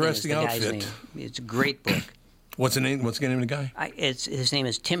Pretty Egan interesting is the outfit. guy's name. It's a great book. What's the name? What's the name of the guy? His name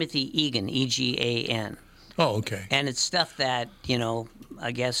is Timothy Egan, E-G-A-N. Oh, okay. And it's stuff that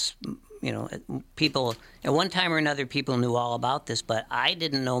I guess. People at one time or another, people knew all about this, but I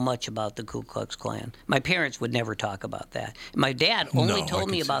didn't know much about the Ku Klux Klan. My parents would never talk about that. My dad only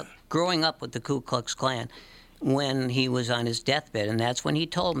told me about growing up with the Ku Klux Klan when he was on his deathbed, and that's when he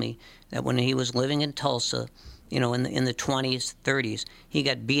told me that when he was living in Tulsa, in the 20s, 30s, he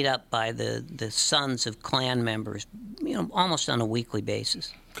got beat up by the sons of Klan members, almost on a weekly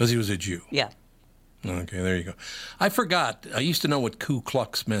basis. Because he was a Jew. Yeah. Okay, there you go. I forgot. I used to know what Ku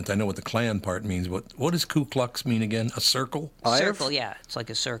Klux meant. I know what the Klan part means. What does Ku Klux mean again? A circle? Circle, yeah. It's like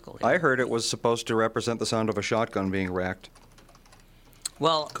a circle. Yeah. I heard it was supposed to represent the sound of a shotgun being racked.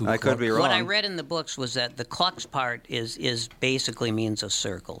 Well, I could be wrong. What I read in the books was that the Klux part is basically means a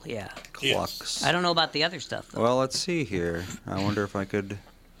circle, yeah. Klux. Yes. I don't know about the other stuff, though. Well, let's see here. I wonder if I could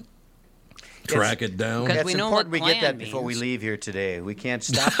track it down. Because It's we know important what we get Klan that before we means. leave here today. We can't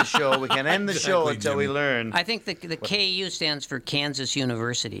stop the show. We can't end the show Exactly, until we Jimmy. learn. I think the KU stands for Kansas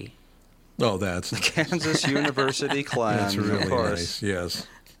University. Oh, that's Kansas University Klan. that's really of course. nice. Yes.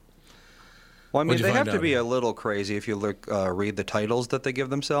 Well, I mean, What'd you they have find to out? be a little crazy if you read the titles that they give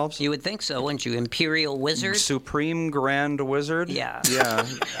themselves. You would think so, wouldn't you? Imperial Wizard? Supreme Grand Wizard. Yeah. Yeah.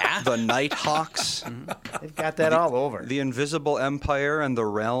 Yeah. The Nighthawks. They've got that all over. The Invisible Empire and the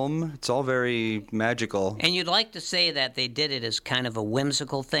Realm. It's all very magical. And you'd like to say that they did it as kind of a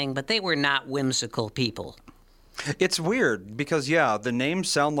whimsical thing, but they were not whimsical people. It's weird because, the names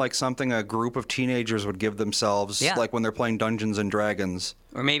sound like something a group of teenagers would give themselves, Yeah. like when they're playing Dungeons and Dragons.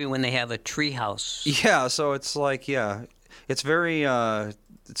 Or maybe when they have a treehouse. Yeah, so it's like, it's very,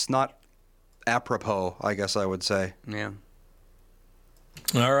 it's not apropos, I guess I would say. Yeah.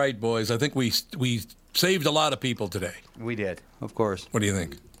 All right, boys. I think we saved a lot of people today. We did. Of course. What do you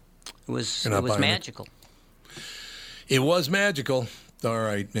think? It was You're not buying it? magical. It was magical. All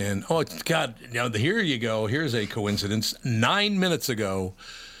right, man. Oh, God. Now, here you go. Here's a coincidence. 9 minutes ago,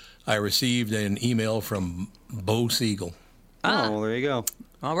 I received an email from Bo Siegel. Ah. Oh, there you go.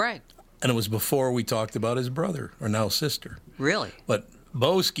 All right. And it was before we talked about his brother, or now sister. Really? But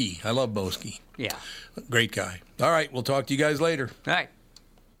Boski, I love Boski. Yeah. Great guy. All right, we'll talk to you guys later. All right.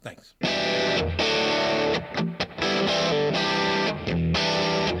 Thanks.